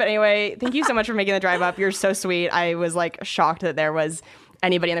cafeteria. But anyway, thank you so much for making the drive up. You're so sweet. I was like shocked that there was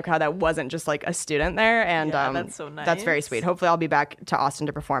anybody in the crowd that wasn't just like a student there. And that's so nice. That's very sweet. Hopefully I'll be back to Austin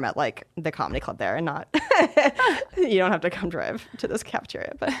to perform at like the comedy club there and not, you don't have to come drive to this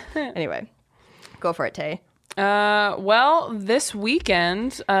cafeteria. But anyway, go for it, Tay. Well, this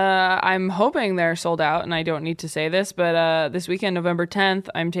weekend, I'm hoping they're sold out, and I don't need to say this, but this weekend, November 10th,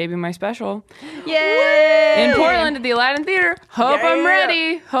 I'm taping my special. Yay! In Portland at the Aladdin Theater. Hope I'm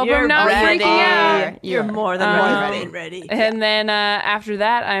ready. Hope You're I'm not ready. freaking out. You're more than ready. And then after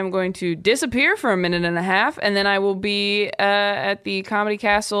that, I'm going to disappear for a minute and a half, and then I will be at the Comedy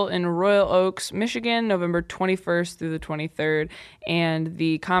Castle in Royal Oaks, Michigan, November 21st through the 23rd, and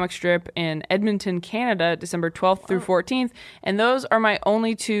the Comic Strip in Edmonton, Canada, December 12th through 14th. And those are my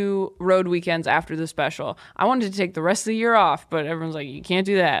only 2 road weekends after the special. I wanted to take the rest of the year off, but everyone's like, you can't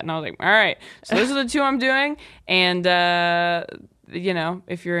do that. And I was like, all right. So those are the 2 I'm doing. And, you know,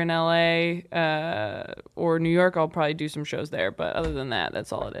 if you're in LA or New York, I'll probably do some shows there. But other than that,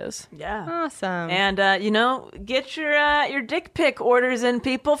 that's all it is. Yeah. Awesome. And, you know, get your dick pic orders in,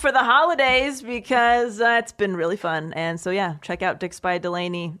 people, for the holidays, because it's been really fun. And so, yeah, check out Dicks by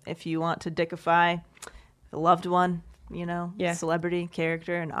Delaney if you want to dickify a loved one, you know, celebrity,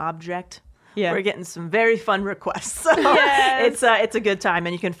 character, an object. Yeah. We're getting some very fun requests. So it's a good time.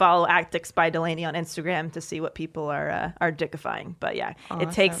 And you can follow @Dicks by Delaney on Instagram to see what people are dickifying. But yeah,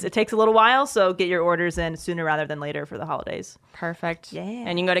 it takes a little while, so get your orders in sooner rather than later for the holidays. Perfect. Yeah.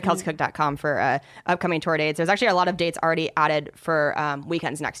 And you can go to kelseycook.com for upcoming tour dates. There's actually a lot of dates already added for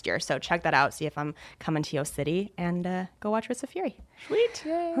weekends next year. So check that out. See if I'm coming to your city, and go watch Rissa Fury. Sweet.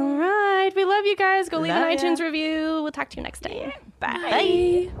 All right. We love you guys. Go leave an Love ya. iTunes review. We'll talk to you next time.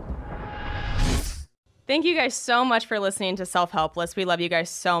 Bye. Thank you guys so much for listening to Self Helpless. We love you guys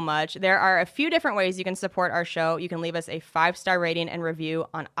so much. There are a few different ways you can support our show. You can leave us a 5-star rating and review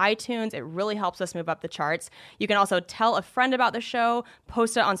on iTunes. It really helps us move up the charts. You can also tell a friend about the show,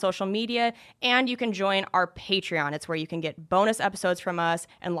 post it on social media, and you can join our Patreon. It's where you can get bonus episodes from us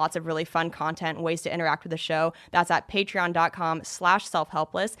and lots of really fun content and ways to interact with the show. That's at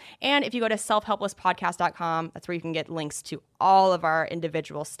patreon.com/selfhelpless. And if you go to selfhelplesspodcast.com, that's where you can get links to all of our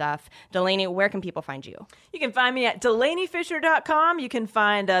individual stuff. Delaney, where can people find you? You can find me at DelaneyFisher.com. You can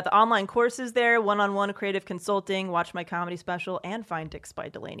find the online courses there, one-on-one creative consulting, watch my comedy special, and find Dicks by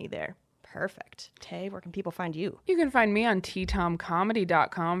Delaney there. Perfect. Tay, where can people find you? You can find me on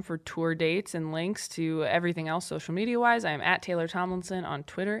ttomcomedy.com for tour dates and links to everything else social media-wise. I am at Taylor Tomlinson on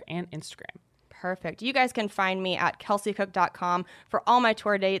Twitter and Instagram. Perfect. You guys can find me at kelseycook.com for all my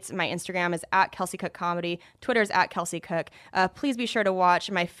tour dates. My Instagram is at kelseycookcomedy. Twitter's at kelseycook. Please be sure to watch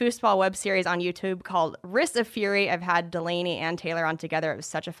my foosball web series on YouTube called Wrist of Fury. I've had Delaney and Taylor on together. It was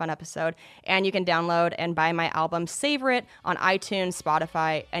such a fun episode. And you can download and buy my album Savor It on iTunes,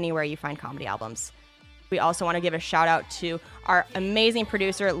 Spotify, anywhere you find comedy albums. We also want to give a shout out to our amazing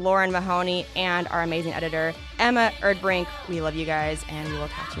producer, Lauren Mahoney, and our amazing editor, Emma Erdbrink. We love you guys, and we will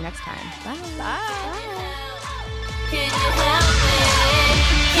talk to you next time. Bye. Can you help?